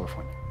місце на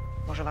телефоні.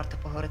 Може, варто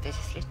поговорити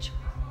зі слідчим?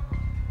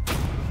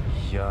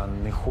 Я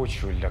не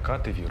хочу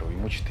лякати Віру і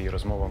мучити її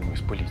розмовами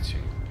з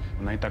поліцією.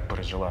 Вона і так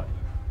пережила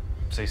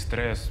цей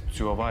стрес,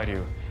 цю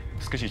аварію.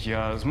 Скажіть,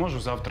 я зможу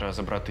завтра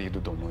забрати її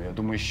додому? Я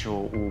думаю, що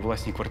у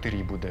власній квартирі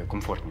їй буде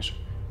комфортніше.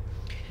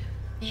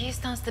 Її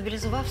стан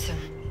стабілізувався.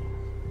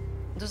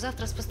 До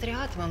завтра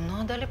спостерігатимемо, ну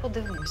а далі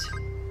подивимося.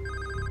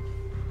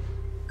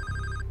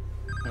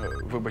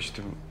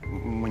 Вибачте,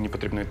 мені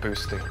потрібно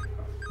відповісти.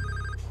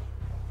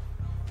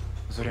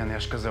 Зоряна, я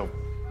ж казав,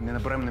 не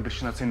набирай мене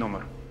більше на цей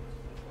номер.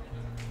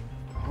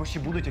 Гроші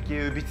будуть, як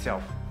я й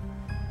обіцяв.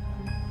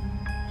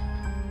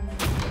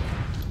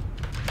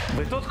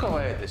 Ви тут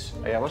ховаєтесь,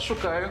 а я вас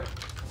шукаю.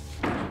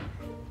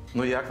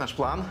 Ну як наш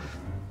план?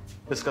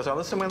 Ви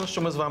сказали Семену,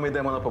 що ми з вами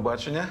йдемо на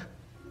побачення?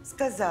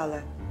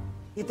 Сказала.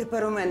 І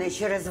тепер у мене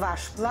через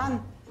ваш план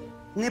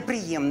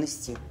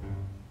неприємності.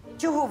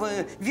 Чого ви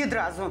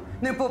відразу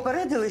не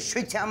попередили,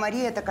 що ця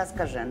Марія така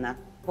скажена?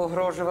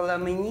 Погрожувала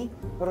мені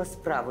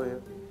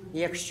розправою,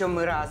 якщо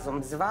ми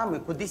разом з вами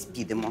кудись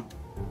підемо.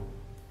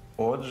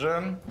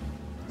 Отже,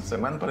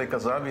 Семен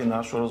переказав їй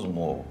нашу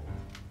розмову.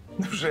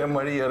 Невже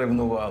Марія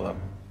ревнувала?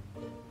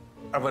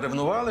 А ви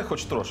ревнували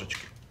хоч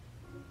трошечки?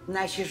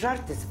 Наші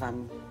жарти з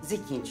вами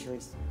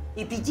закінчились.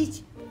 І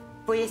підіть,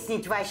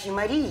 поясніть вашій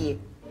Марії,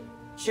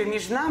 що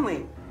між нами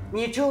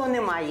нічого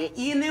немає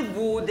і не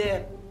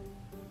буде.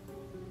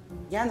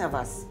 Я на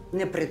вас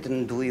не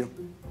претендую.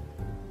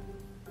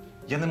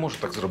 Я не можу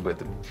так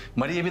зробити.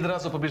 Марія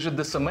відразу побіжить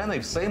до Семена і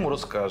все йому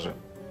розкаже.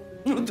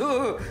 Ну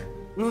то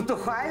Ну, то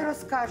хай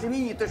розкаже,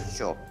 мені то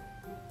що?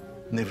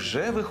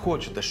 Невже ви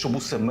хочете, щоб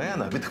у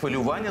Семена від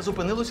хвилювання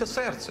зупинилося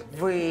серце?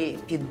 Ви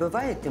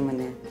підбиваєте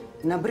мене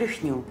на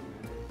брехню.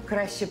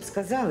 Краще б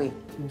сказали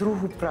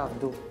другу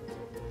правду,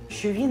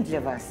 що він для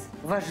вас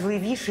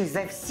важливіший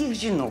за всіх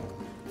жінок.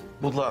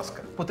 Будь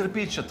ласка,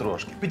 потерпіть ще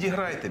трошки,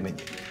 підіграйте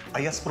мені, а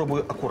я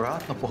спробую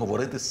акуратно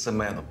поговорити з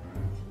Семеном.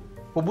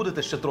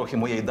 Побудете ще трохи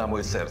моєю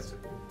дамою серця.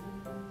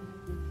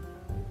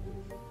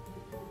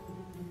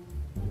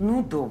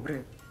 Ну,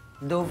 добре,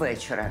 до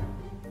вечора,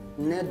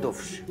 не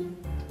довше.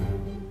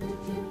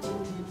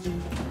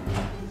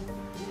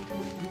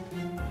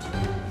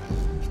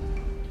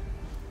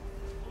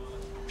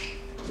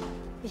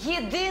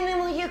 Єдине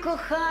моє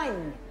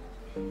кохання,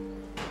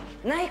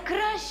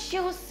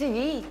 найкраще у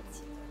світі.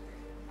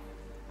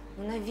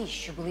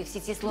 Навіщо були всі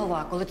ці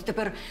слова, коли ти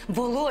тепер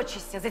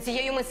волочишся за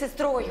цією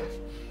медсестрою?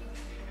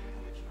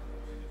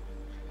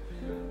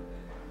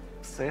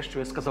 Все, що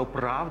я сказав,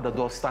 правда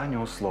до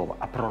останнього слова.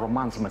 А про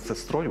роман з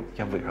медсестрою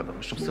я вигадав,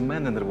 щоб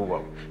Семен не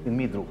нервував. Він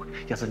мій друг,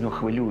 я за нього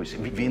хвилююся.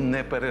 Він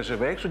не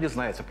переживе, якщо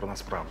дізнається про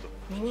нас правду.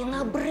 Мені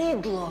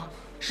набридло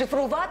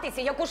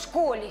шифруватися, як у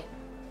школі.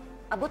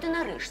 Або ти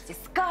нарешті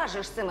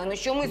скажеш Семену,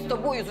 що ми з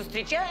тобою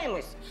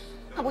зустрічаємось,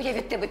 або я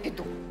від тебе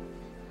піду.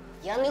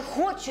 Я не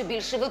хочу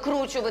більше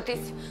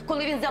викручуватись,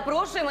 коли він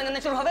запрошує мене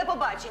на чергове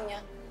побачення.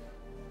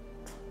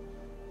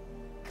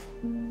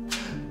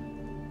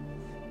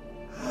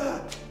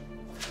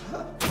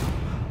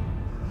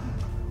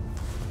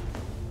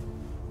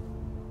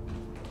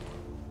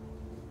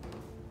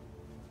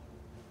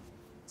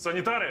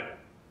 Санітари!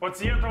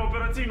 Пацієнта в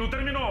операційну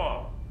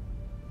терміново!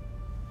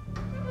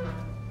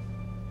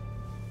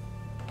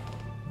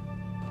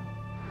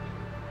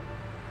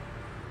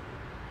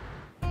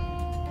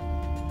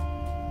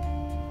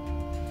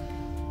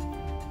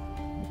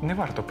 Не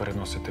варто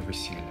переносити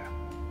весілля.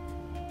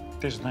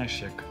 Ти ж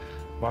знаєш, як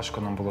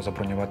важко нам було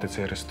забронювати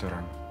цей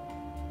ресторан.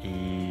 І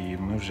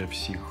ми вже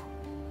всіх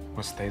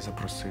гостей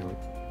запросили.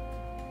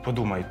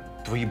 Подумай,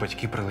 твої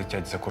батьки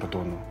прилетять з-за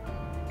кордону.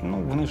 Ну,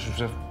 вони ж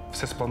вже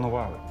все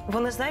спланували.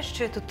 Вони знають,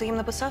 що я тут? Ти їм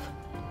написав?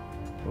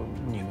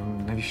 Ні,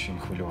 ну навіщо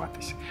їм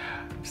хвилюватися?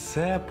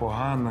 Все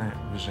погане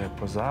вже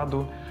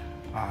позаду,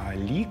 а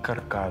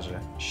лікар каже,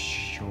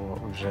 що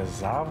вже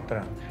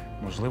завтра,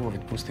 можливо,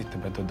 відпустить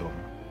тебе додому.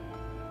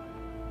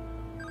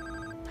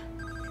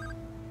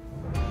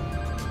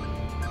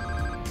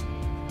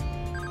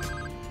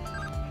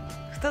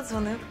 Хто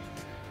дзвонив?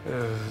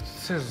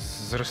 Це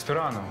з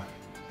ресторану.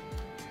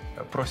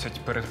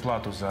 Просять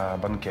передплату за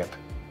банкет.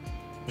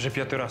 Вже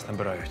 5-й раз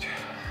набирають.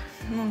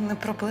 Ну, не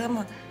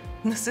проблема.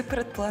 Неси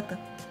передплату.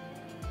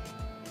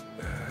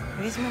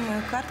 Візьми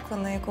мою картку,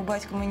 на яку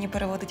батько мені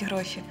переводить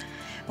гроші.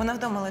 Вона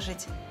вдома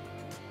лежить.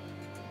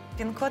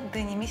 Пін-код,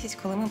 день і місяць,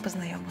 коли ми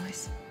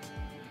познайомились.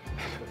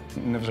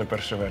 Невже 1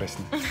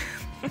 вересня?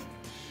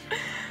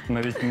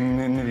 Навіть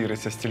не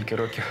віриться, стільки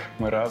років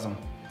ми разом.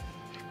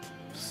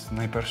 З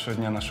найпершого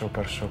дня нашого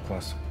 1-го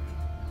класу.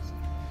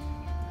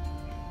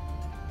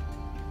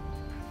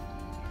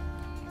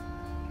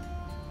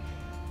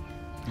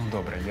 Ну,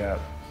 добре,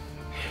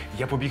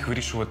 я побіг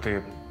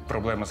вирішувати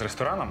проблеми з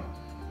рестораном,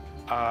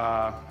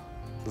 а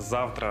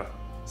завтра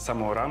з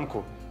самого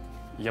ранку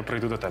я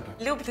прийду до тебе.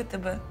 Люблю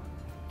тебе.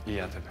 І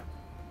я тебе.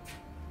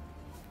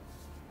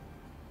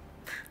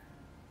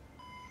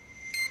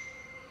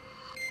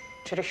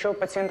 Через що у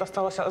пацієнта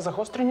сталося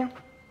загострення?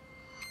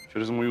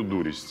 Через мою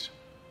дурість.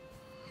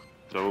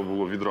 Треба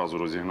було відразу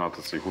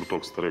розігнати цей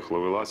гурток старих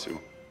ловеласів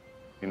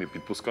і не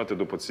підпускати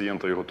до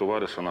пацієнта його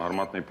товариша на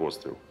гарматний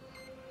постріл.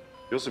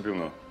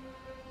 Йосипівна,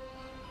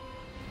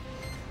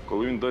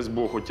 коли він, дасть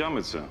Бог,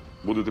 отямиться,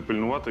 будете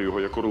пильнувати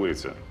його як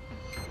орлиця.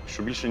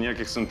 Що більше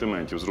ніяких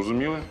сентиментів.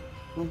 Зрозуміли?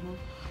 Угу.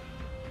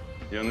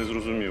 Я не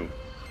зрозумів.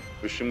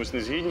 Ви з чимось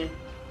не згідні?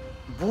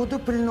 Буду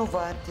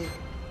пильнувати.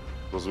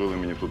 Розвели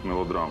мені тут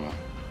мелодраму.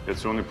 Я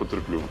цього не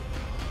потерплю.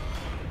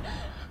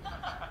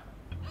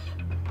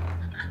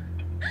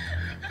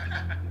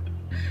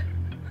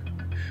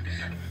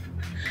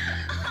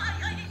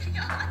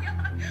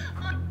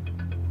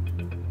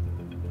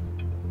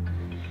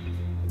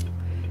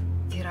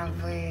 Віра,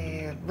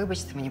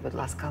 вибачте мені, будь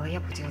ласка, але я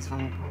б хотіла з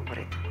вами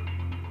поговорити.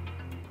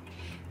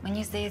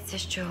 Мені здається,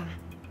 що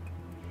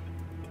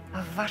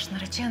ваш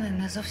наречений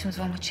не зовсім з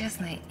вами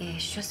чесний і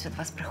щось від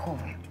вас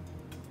приховує.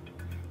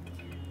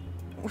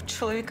 У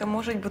чоловіка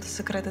можуть бути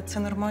секрети, це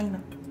нормально.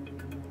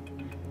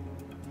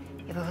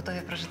 І ви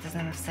готові прожити з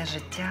ним все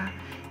життя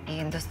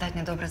і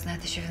достатньо добре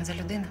знаєте, що він за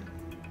людина?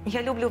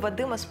 Я люблю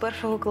Вадима з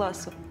 1-го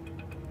класу.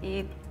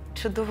 І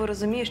чудово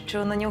розумію,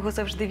 що на нього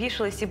завжди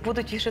вішались і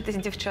будуть вішатись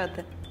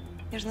дівчата.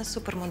 Я ж не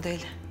супермодель.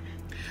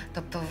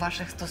 Тобто в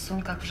ваших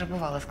стосунках вже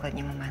бували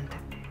складні моменти?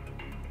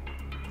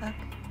 Так,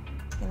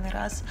 і не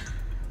раз.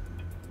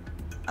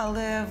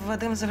 Але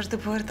Вадим завжди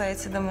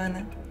повертається до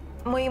мене.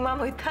 Мої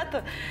мама і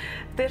тато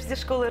теж зі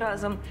школи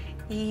разом.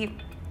 І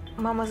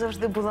мама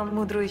завжди була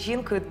мудрою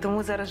жінкою,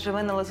 тому зараз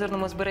живе на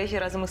Лазурному узбережжі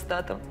разом із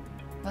татом.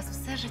 У вас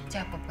все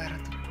життя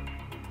попереду.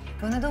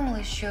 Ви не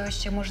думали, що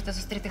ще можете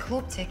зустріти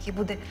хлопця, який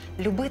буде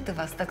любити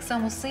вас так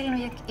само сильно,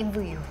 як і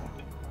ви його?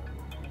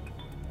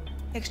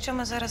 Якщо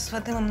ми зараз з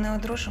Вадимом не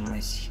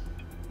одружимось,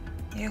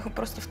 я його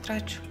просто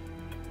втрачу.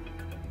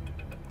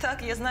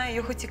 Так, я знаю,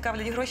 його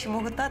цікавлять гроші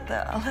мого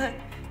тата, але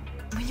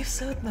мені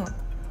все одно.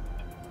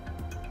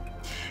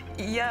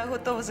 Я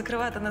готова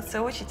закривати на це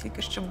очі,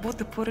 тільки щоб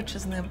бути поруч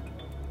із ним.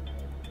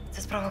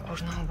 Це справа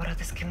кожного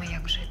обирати, з ким і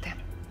як жити.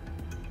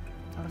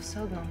 Але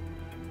все одно,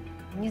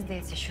 мені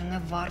здається, що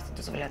не варто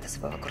дозволяти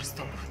себе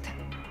використовувати.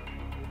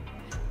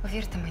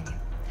 Повірте мені,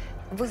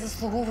 ви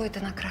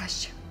заслуговуєте на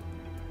краще.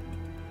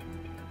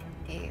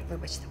 І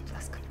вибачте, будь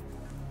ласка.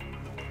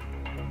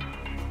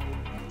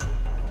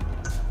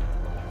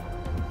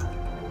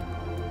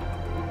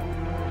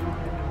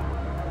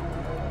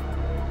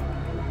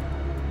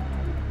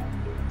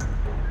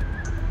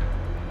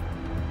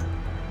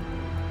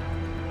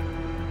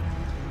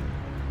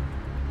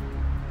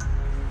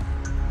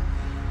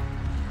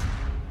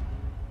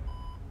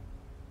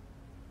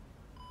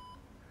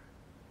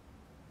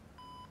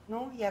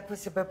 Ну, як ви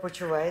себе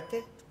почуваєте?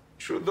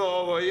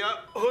 Чудово,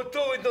 я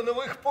готовий до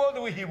нових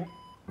подвигів.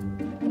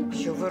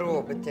 Що ви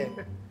робите?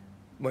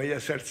 Моє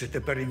серце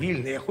тепер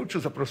вільне. Я хочу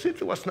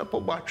запросити вас на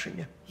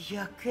побачення.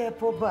 Яке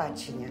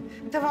побачення?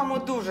 Та вам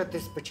одужати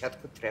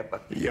спочатку треба.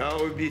 Я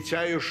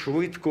обіцяю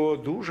швидко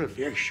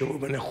одужати, якщо ви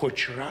мене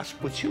хоч раз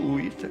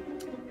поцілуєте.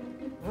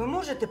 Ви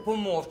можете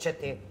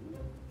помовчати?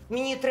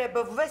 Мені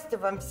треба ввести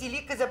вам всі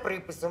ліки за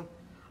приписом,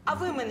 а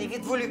ви мене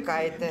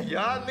відволікаєте.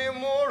 Я не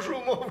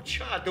можу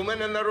мовчати. У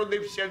мене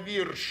народився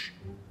вірш.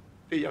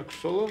 Ти як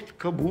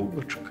солодка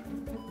булочка,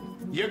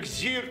 як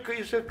зірка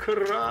із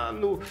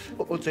екрану.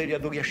 Оцей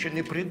рядок я ще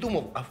не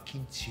придумав, а в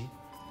кінці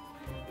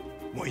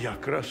моя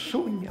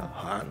красуня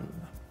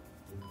Ганна.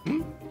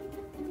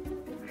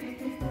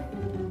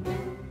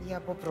 Я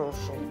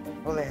попрошу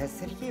Олега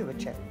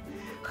Сергійовича,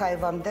 хай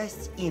вам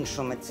дасть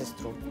іншу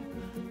медсестру.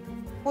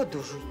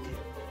 Одужуйте.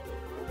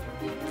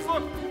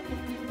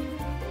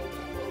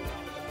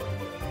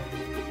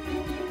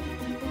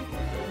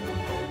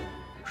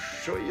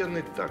 Що я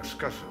не так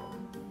сказав?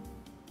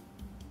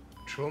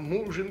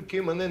 Чому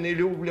жінки мене не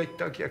люблять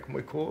так, як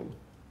Миколу?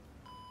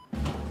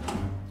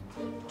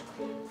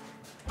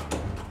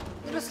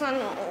 Руслан,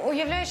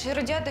 уявляєш,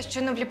 Иродиада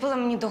щойно вліпила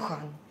мені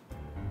догану.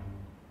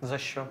 За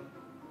що?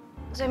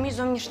 За мій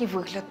зовнішній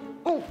вигляд.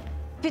 Ну,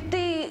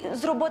 піти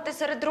з роботи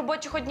серед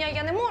робочого дня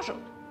я не можу,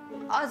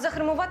 а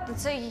загримувати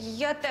це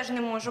я теж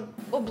не можу.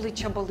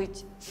 Обличчя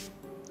болить.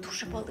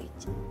 Дуже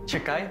болить.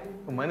 Чекай,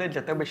 у мене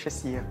для тебе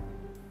щось є.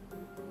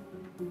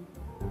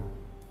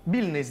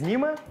 Біль не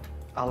зніме,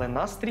 але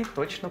настрій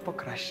точно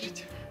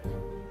покращить.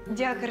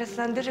 Дякую,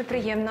 Руслан, дуже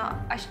приємно.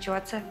 А що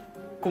це?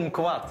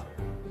 Кумкват.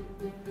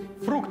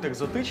 Фрукт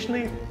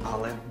екзотичний,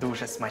 але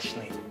дуже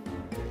смачний.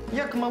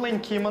 Як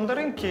маленькі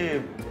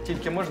мандаринки,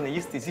 тільки можна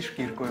їсти зі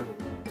шкіркою.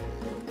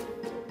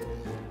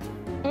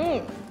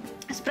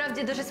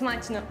 Справді дуже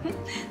смачно.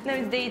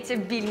 Навіть, здається,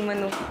 біль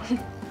минув.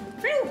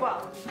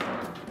 Люба!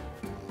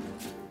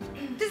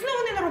 Ти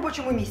знову не на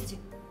робочому місці.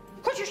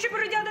 Хочеш, щоб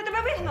Иродиада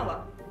тебе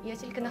вигнала? Я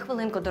тільки на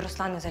хвилинку до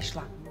Руслана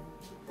зайшла.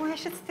 Ой, а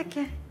що це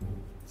таке?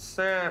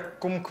 Це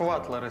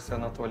кумкват, Лариса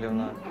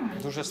Анатоліївна.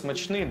 Дуже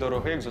смачний,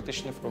 дорогий,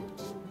 екзотичний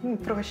фрукт.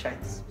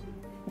 Пригощайтесь.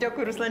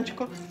 Дякую,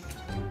 Русланчику.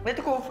 Я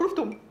такого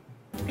фрукту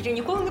ще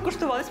ніколи не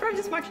куштувала.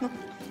 Справді смачно.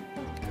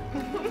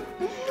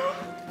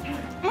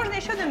 Можна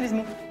я ще один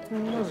візьму?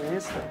 Ну,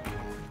 звісно.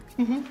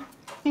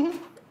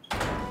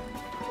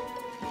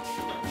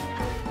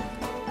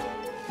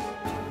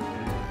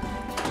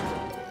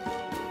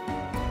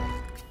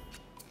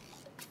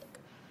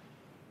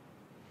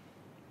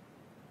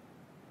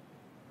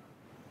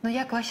 Ну,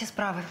 як ваші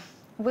справи?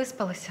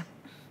 Виспалися?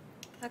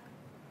 Так.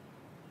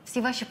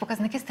 Всі ваші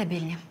показники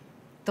стабільні.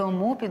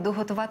 Тому піду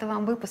готувати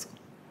вам виписку.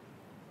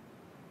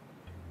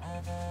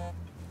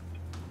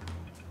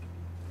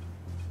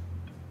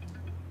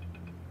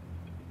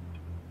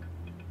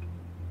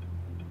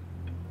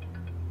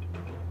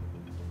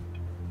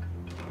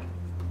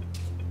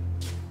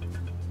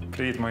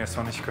 Привіт, моя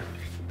сонечко.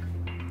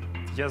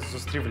 Я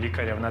зустрів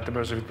лікаря, вона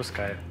тебе вже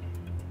відпускає.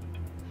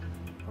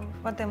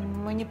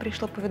 Вадим, мені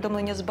прийшло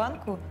повідомлення з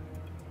банку.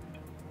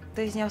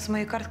 Ти зняв з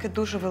моєї картки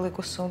дуже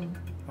велику суму.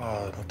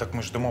 Ну так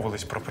ми ж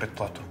домовились про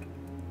передплату.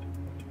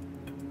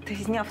 Ти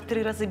зняв в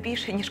 3 рази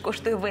більше, ніж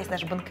коштує весь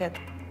наш банкет.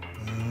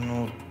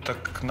 Ну,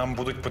 так нам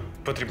будуть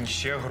потрібні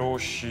ще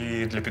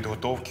гроші для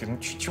підготовки. Ну,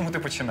 чому ти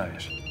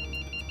починаєш?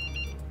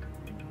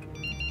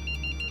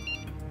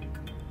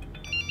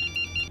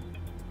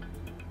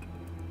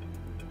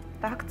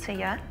 Так, це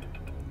я.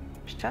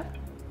 Що?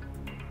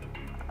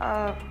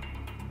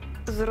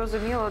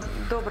 Зрозуміло.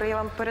 Добре, я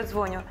вам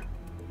передзвоню.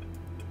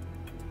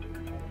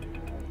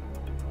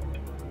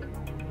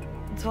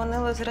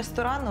 Дзвонили з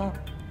ресторану.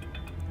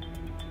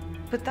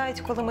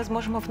 Питають, коли ми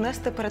зможемо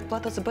внести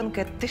передплату за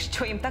банкет. Ти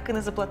що, їм так і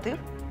не заплатив?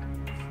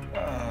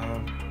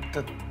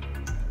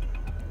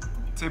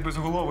 Цей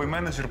безголовий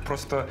менеджер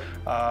просто,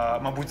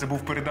 мабуть,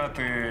 забув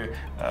передати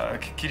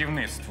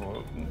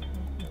керівництву.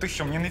 Ти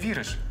що, мені не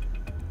віриш?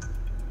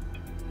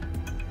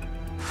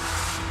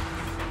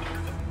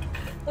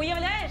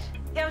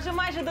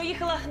 майже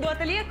доїхала до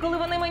ательє, коли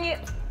вони мені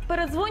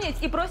передзвонять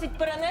і просять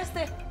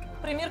перенести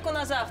примірку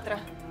на завтра.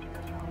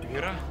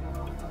 Віра?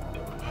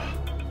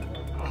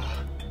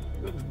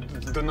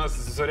 До нас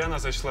Зоряна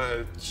зайшла,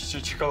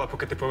 чекала,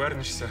 поки ти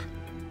повернешся.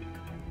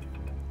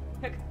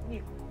 Як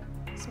ні,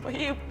 з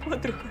моєю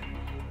подругою.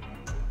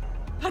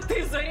 А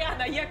ти,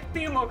 Зоряна, як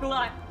ти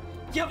могла?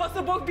 Я вас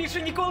обох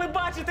більше ніколи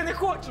бачити не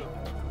хочу.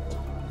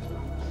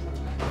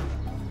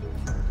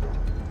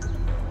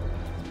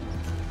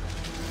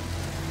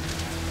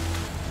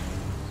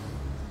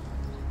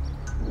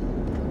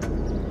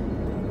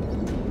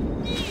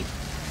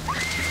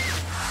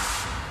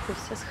 Ти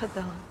все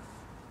згадала.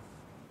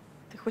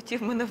 Ти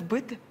хотів мене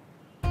вбити?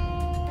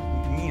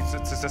 Ні,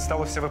 це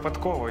сталося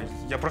випадково.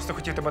 Я просто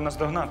хотів тебе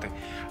наздогнати.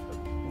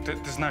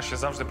 Ти знаєш, я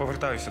завжди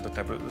повертаюся до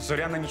тебе.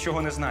 Зоряна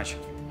нічого не значить.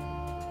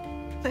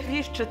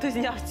 Навіщо ти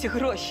зняв ці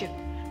гроші?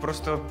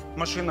 Просто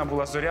машина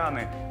була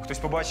Зоряни. Хтось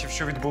побачив,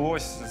 що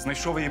відбулось,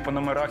 знайшов її по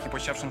номерах і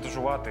почав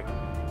шантажувати.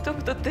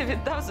 Тобто ти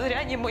віддав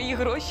Зоряні мої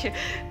гроші,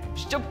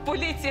 щоб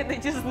поліція не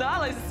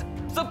дізналась,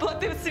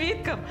 заплатив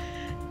свідкам?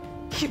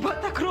 Хіба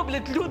так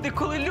роблять люди,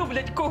 коли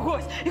люблять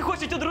когось і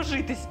хочуть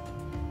одружитись?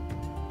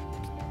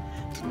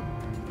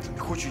 Не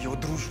хочу я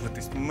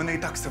одружуватись. Мене і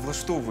так все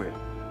влаштовує.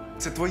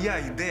 Це твоя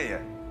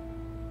ідея.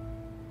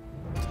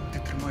 Ти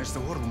тримаєш за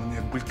горло мене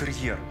як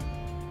бультер'єр.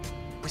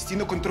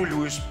 Постійно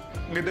контролюєш,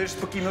 не даєш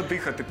спокійно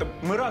дихати. Та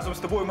ми разом з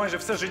тобою майже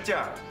все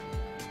життя.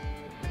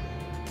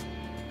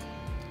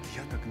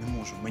 Я так не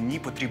можу. Мені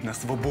потрібна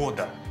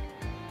свобода.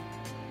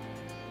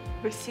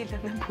 Весілля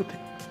не буде.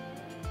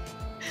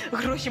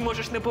 Гроші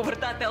можеш не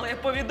повертати, але я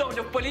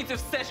повідомлю в поліцію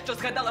все, що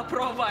згадала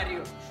про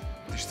аварію.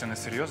 Ти ж це не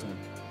серйозно?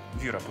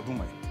 Віра,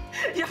 подумай.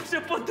 Я вже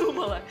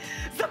подумала.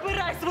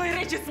 Забирай свої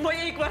речі з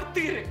моєї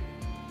квартири.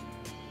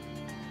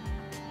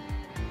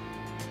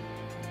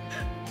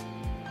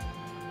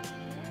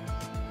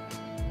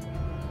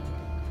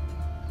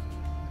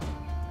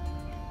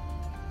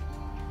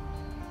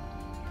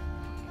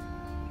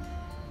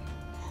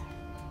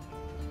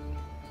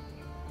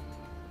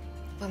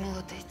 Ви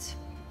молодець.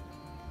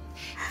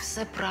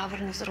 Все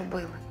правильно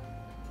зробили.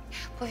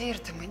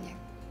 Повірте мені,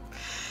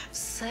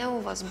 все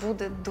у вас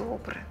буде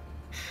добре.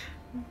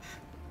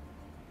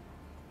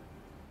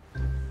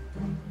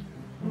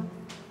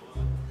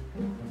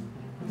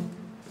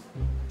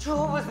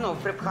 Чого ви знов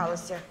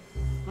припхалися?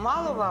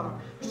 Мало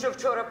вам, що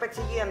вчора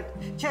пацієнт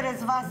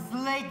через вас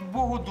ледь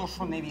Богу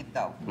душу не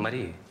віддав?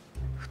 Марії,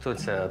 хто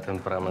ця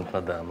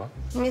темпераментна дама?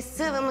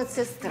 Місцева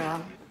медсестра.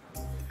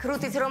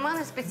 Крутить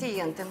романи з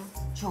пацієнтами.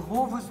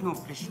 Чого ви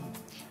знов прийшли?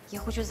 Я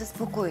хочу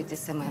заспокоїти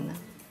Семена.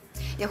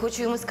 Я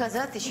хочу йому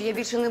сказати, що я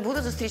більше не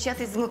буду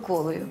зустрічатись з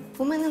Миколою.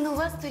 У мене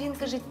нова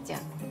сторінка життя.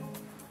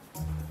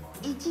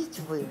 Ідіть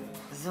ви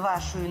з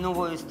вашою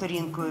новою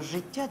сторінкою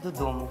життя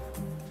додому,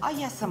 а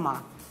я сама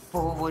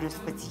поговорю з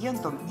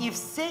пацієнтом і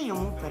все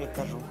йому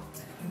перекажу.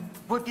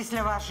 Бо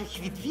після ваших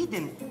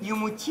відвідин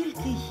йому тільки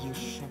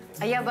гірше.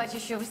 А я бачу,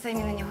 що ви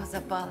самі на нього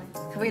запали.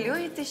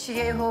 Хвилюєтесь, що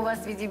я його у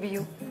вас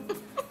відіб'ю?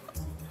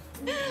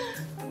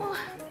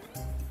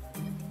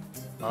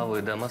 А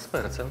ви дама з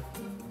перцем.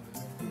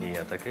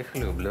 Я таких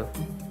люблю.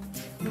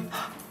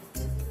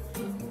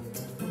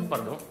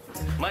 Пардон.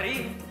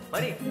 Марі!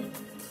 Марі!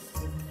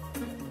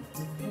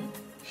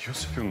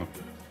 Йосипівна,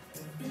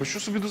 ви що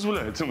собі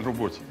дозволяєте на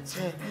роботі?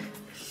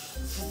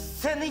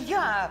 Це не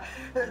я.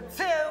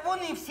 Це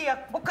вони всі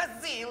як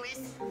показились.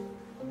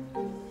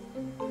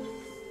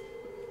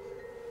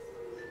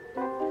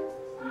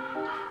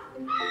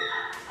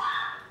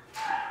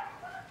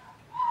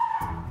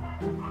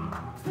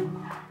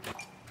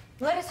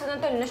 Лариса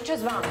Анатоліївна, що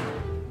з вами?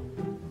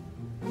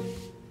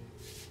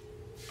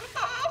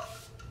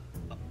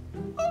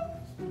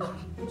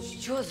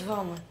 Що з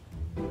вами?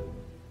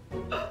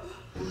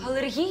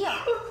 Алергія?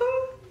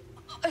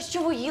 А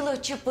що ви їли,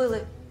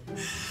 очепили?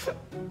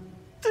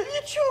 Та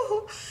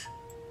нічого.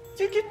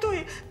 Тільки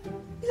той,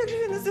 як же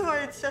він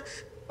називається?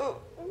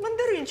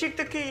 Мандаринчик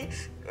такий.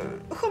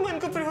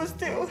 Хоменко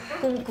пригостив.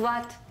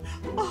 Кумкват.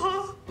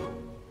 Ага.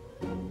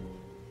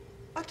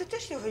 А ти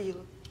теж його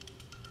їла?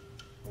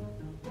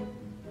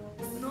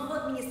 Знову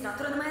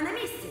адміністратора немає на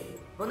місці.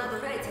 Вона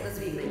дограється до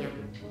звільнення.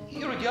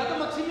 Іродіада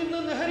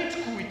Максимівна, не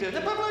гарячкуйте.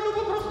 Напевно,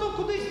 Люба просто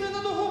кудись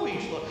ненадовго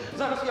вийшла.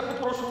 Зараз я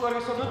попрошу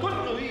Ларису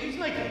Анатоліївну і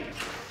знайти.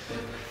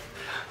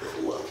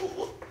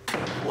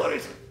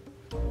 Лариса.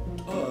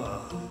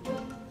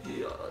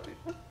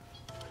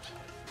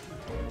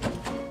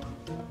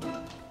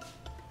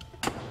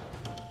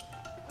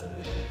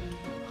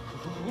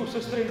 У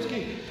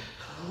сестринській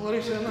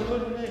Лариси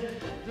Анатоліївни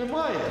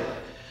немає.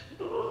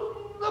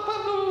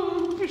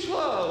 Напевно,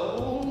 пішла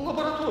у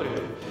лабораторію.